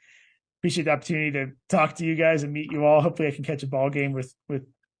much. Appreciate the opportunity to talk to you guys and meet you all. Hopefully I can catch a ball game with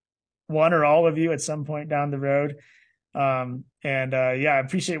one or all of you at some point down the road. I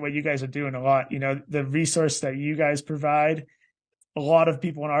appreciate what you guys are doing a lot. The resource that you guys provide, a lot of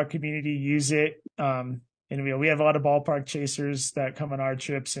people in our community use it. And we have a lot of ballpark chasers that come on our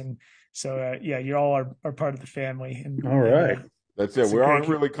trips. And so, you all are part of the family. And, all right. That's it. We aren't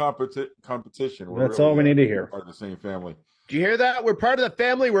really competition. That's all we need to hear. Part of the same family. Do you hear that? We're part of the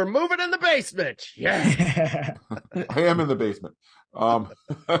family. We're moving in the basement. Yeah. I am in the basement. All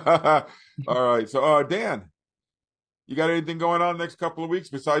right. So, Dan, you got anything going on the next couple of weeks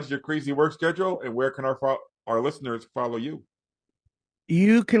besides your crazy work schedule? And where can our listeners follow you?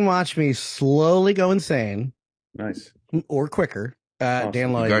 You can watch me slowly go insane. Nice. Or quicker. Awesome.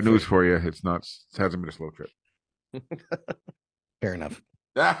 Dan Lloyd. Got news for you. It hasn't been a slow trip. Fair enough.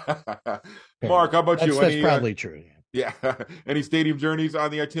 Mark, how about you? That's probably true. Yeah. Any stadium journeys on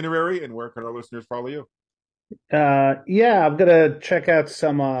the itinerary, and where can our listeners follow you? I'm gonna check out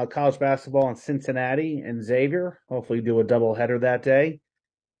some college basketball in Cincinnati and Xavier. Hopefully do a double header that day.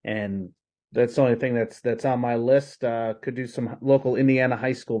 And that's the only thing that's on my list. Could do some local Indiana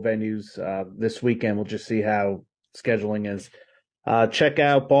high school venues this weekend. We'll just see how scheduling is. Check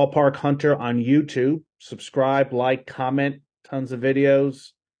out Ballpark Hunter on YouTube. Subscribe, like, comment, tons of videos.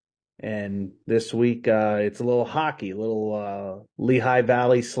 And this week, it's a little hockey, Lehigh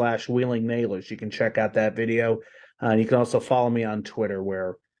Valley / Wheeling Nailers. You can check out that video. And you can also follow me on Twitter,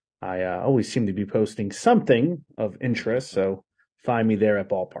 where I always seem to be posting something of interest. So find me there at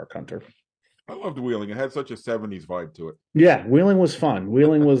Ballpark Hunter. I loved Wheeling. It had such a 70s vibe to it. Yeah, Wheeling was fun.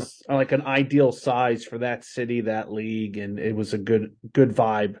 Wheeling was like an ideal size for that city, that league, and it was a good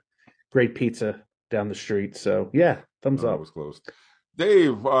vibe. Great pizza down the street. So yeah, thumbs It up. was close.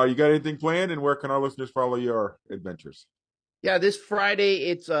 Dave, you got anything planned, and where can our listeners follow your adventures? Yeah, this Friday,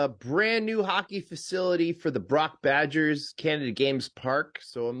 it's a brand new hockey facility for the Brock Badgers, Canada Games Park.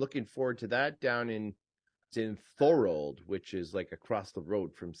 So I'm looking forward to that it's in Thorold, which is like across the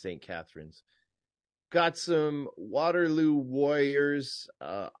road from St. Catharines. Got some Waterloo Warriors,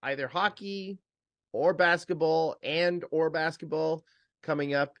 either hockey or basketball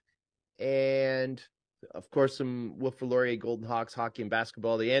coming up. And of course, some Wilfrid Laurier Golden Hawks hockey and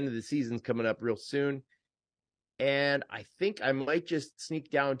basketball. The end of the season's coming up real soon. And I think I might just sneak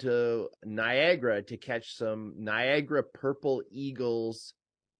down to Niagara to catch some Niagara Purple Eagles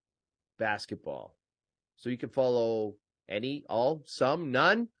basketball. So you can follow some,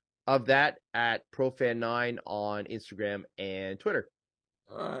 none of that at ProFan9 on Instagram and Twitter.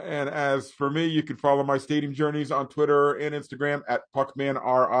 And as for me, you can follow my stadium journeys on Twitter and Instagram at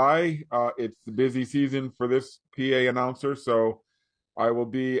PuckmanRI. It's the busy season for this PA announcer, so I will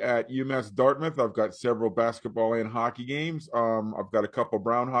be at UMass Dartmouth. I've got several basketball and hockey games. I've got a couple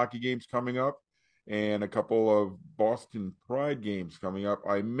Brown hockey games coming up and a couple of Boston Pride games coming up.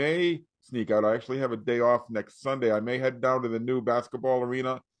 I may sneak out. I actually have a day off next Sunday. I may head down to the new basketball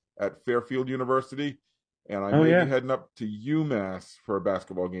arena at Fairfield University, and I may be heading up to UMass for a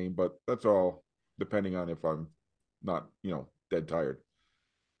basketball game, but that's all depending on if I'm not, dead tired.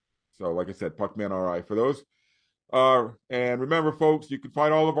 So, like I said, PuckmanRI for those. And remember, folks, you can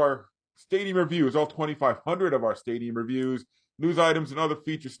find all of our stadium reviews, all 2,500 of our stadium reviews, news items, and other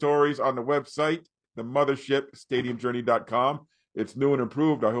feature stories on the website, the mothership, stadiumjourney.com. It's new and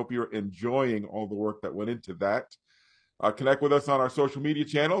improved. I hope you're enjoying all the work that went into that. Connect with us on our social media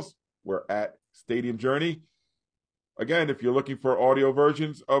channels. We're at Stadium Journey. Again, if you're looking for audio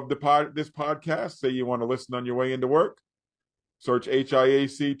versions of this podcast, say you want to listen on your way into work, search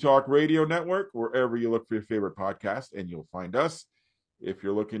HIAC Talk Radio Network wherever you look for your favorite podcast, and you'll find us. If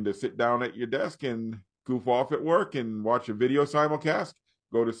you're looking to sit down at your desk and goof off at work and watch a video simulcast,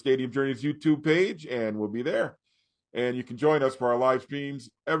 go to Stadium Journey's YouTube page, and we'll be there. And you can join us for our live streams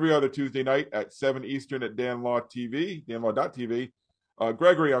every other Tuesday night at 7 Eastern at danlaw.tv.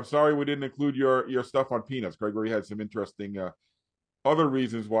 Gregory, I'm sorry we didn't include your stuff on peanuts. Gregory had some interesting other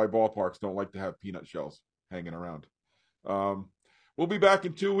reasons why ballparks don't like to have peanut shells hanging around. We'll be back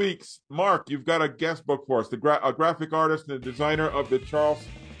in 2 weeks. Mark, you've got a guest book for us, a graphic artist and the designer of the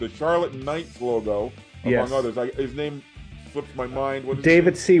Charlotte Knights logo, among others. His name slips my mind. What is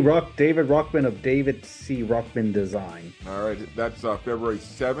David Ruckman of David C. Ruckman Design. All right, that's February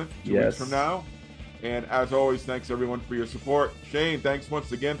 7th, 2 weeks from now. And as always, thanks everyone for your support. Shane, thanks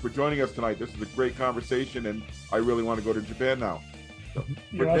once again for joining us tonight. This is a great conversation, and I really want to go to Japan now.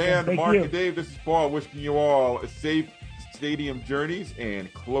 For Dan, Mark, and Dave, this is Paul wishing you all a safe stadium journeys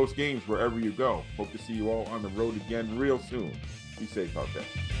and close games wherever you go. Hope to see you all on the road again real soon. Be safe out there.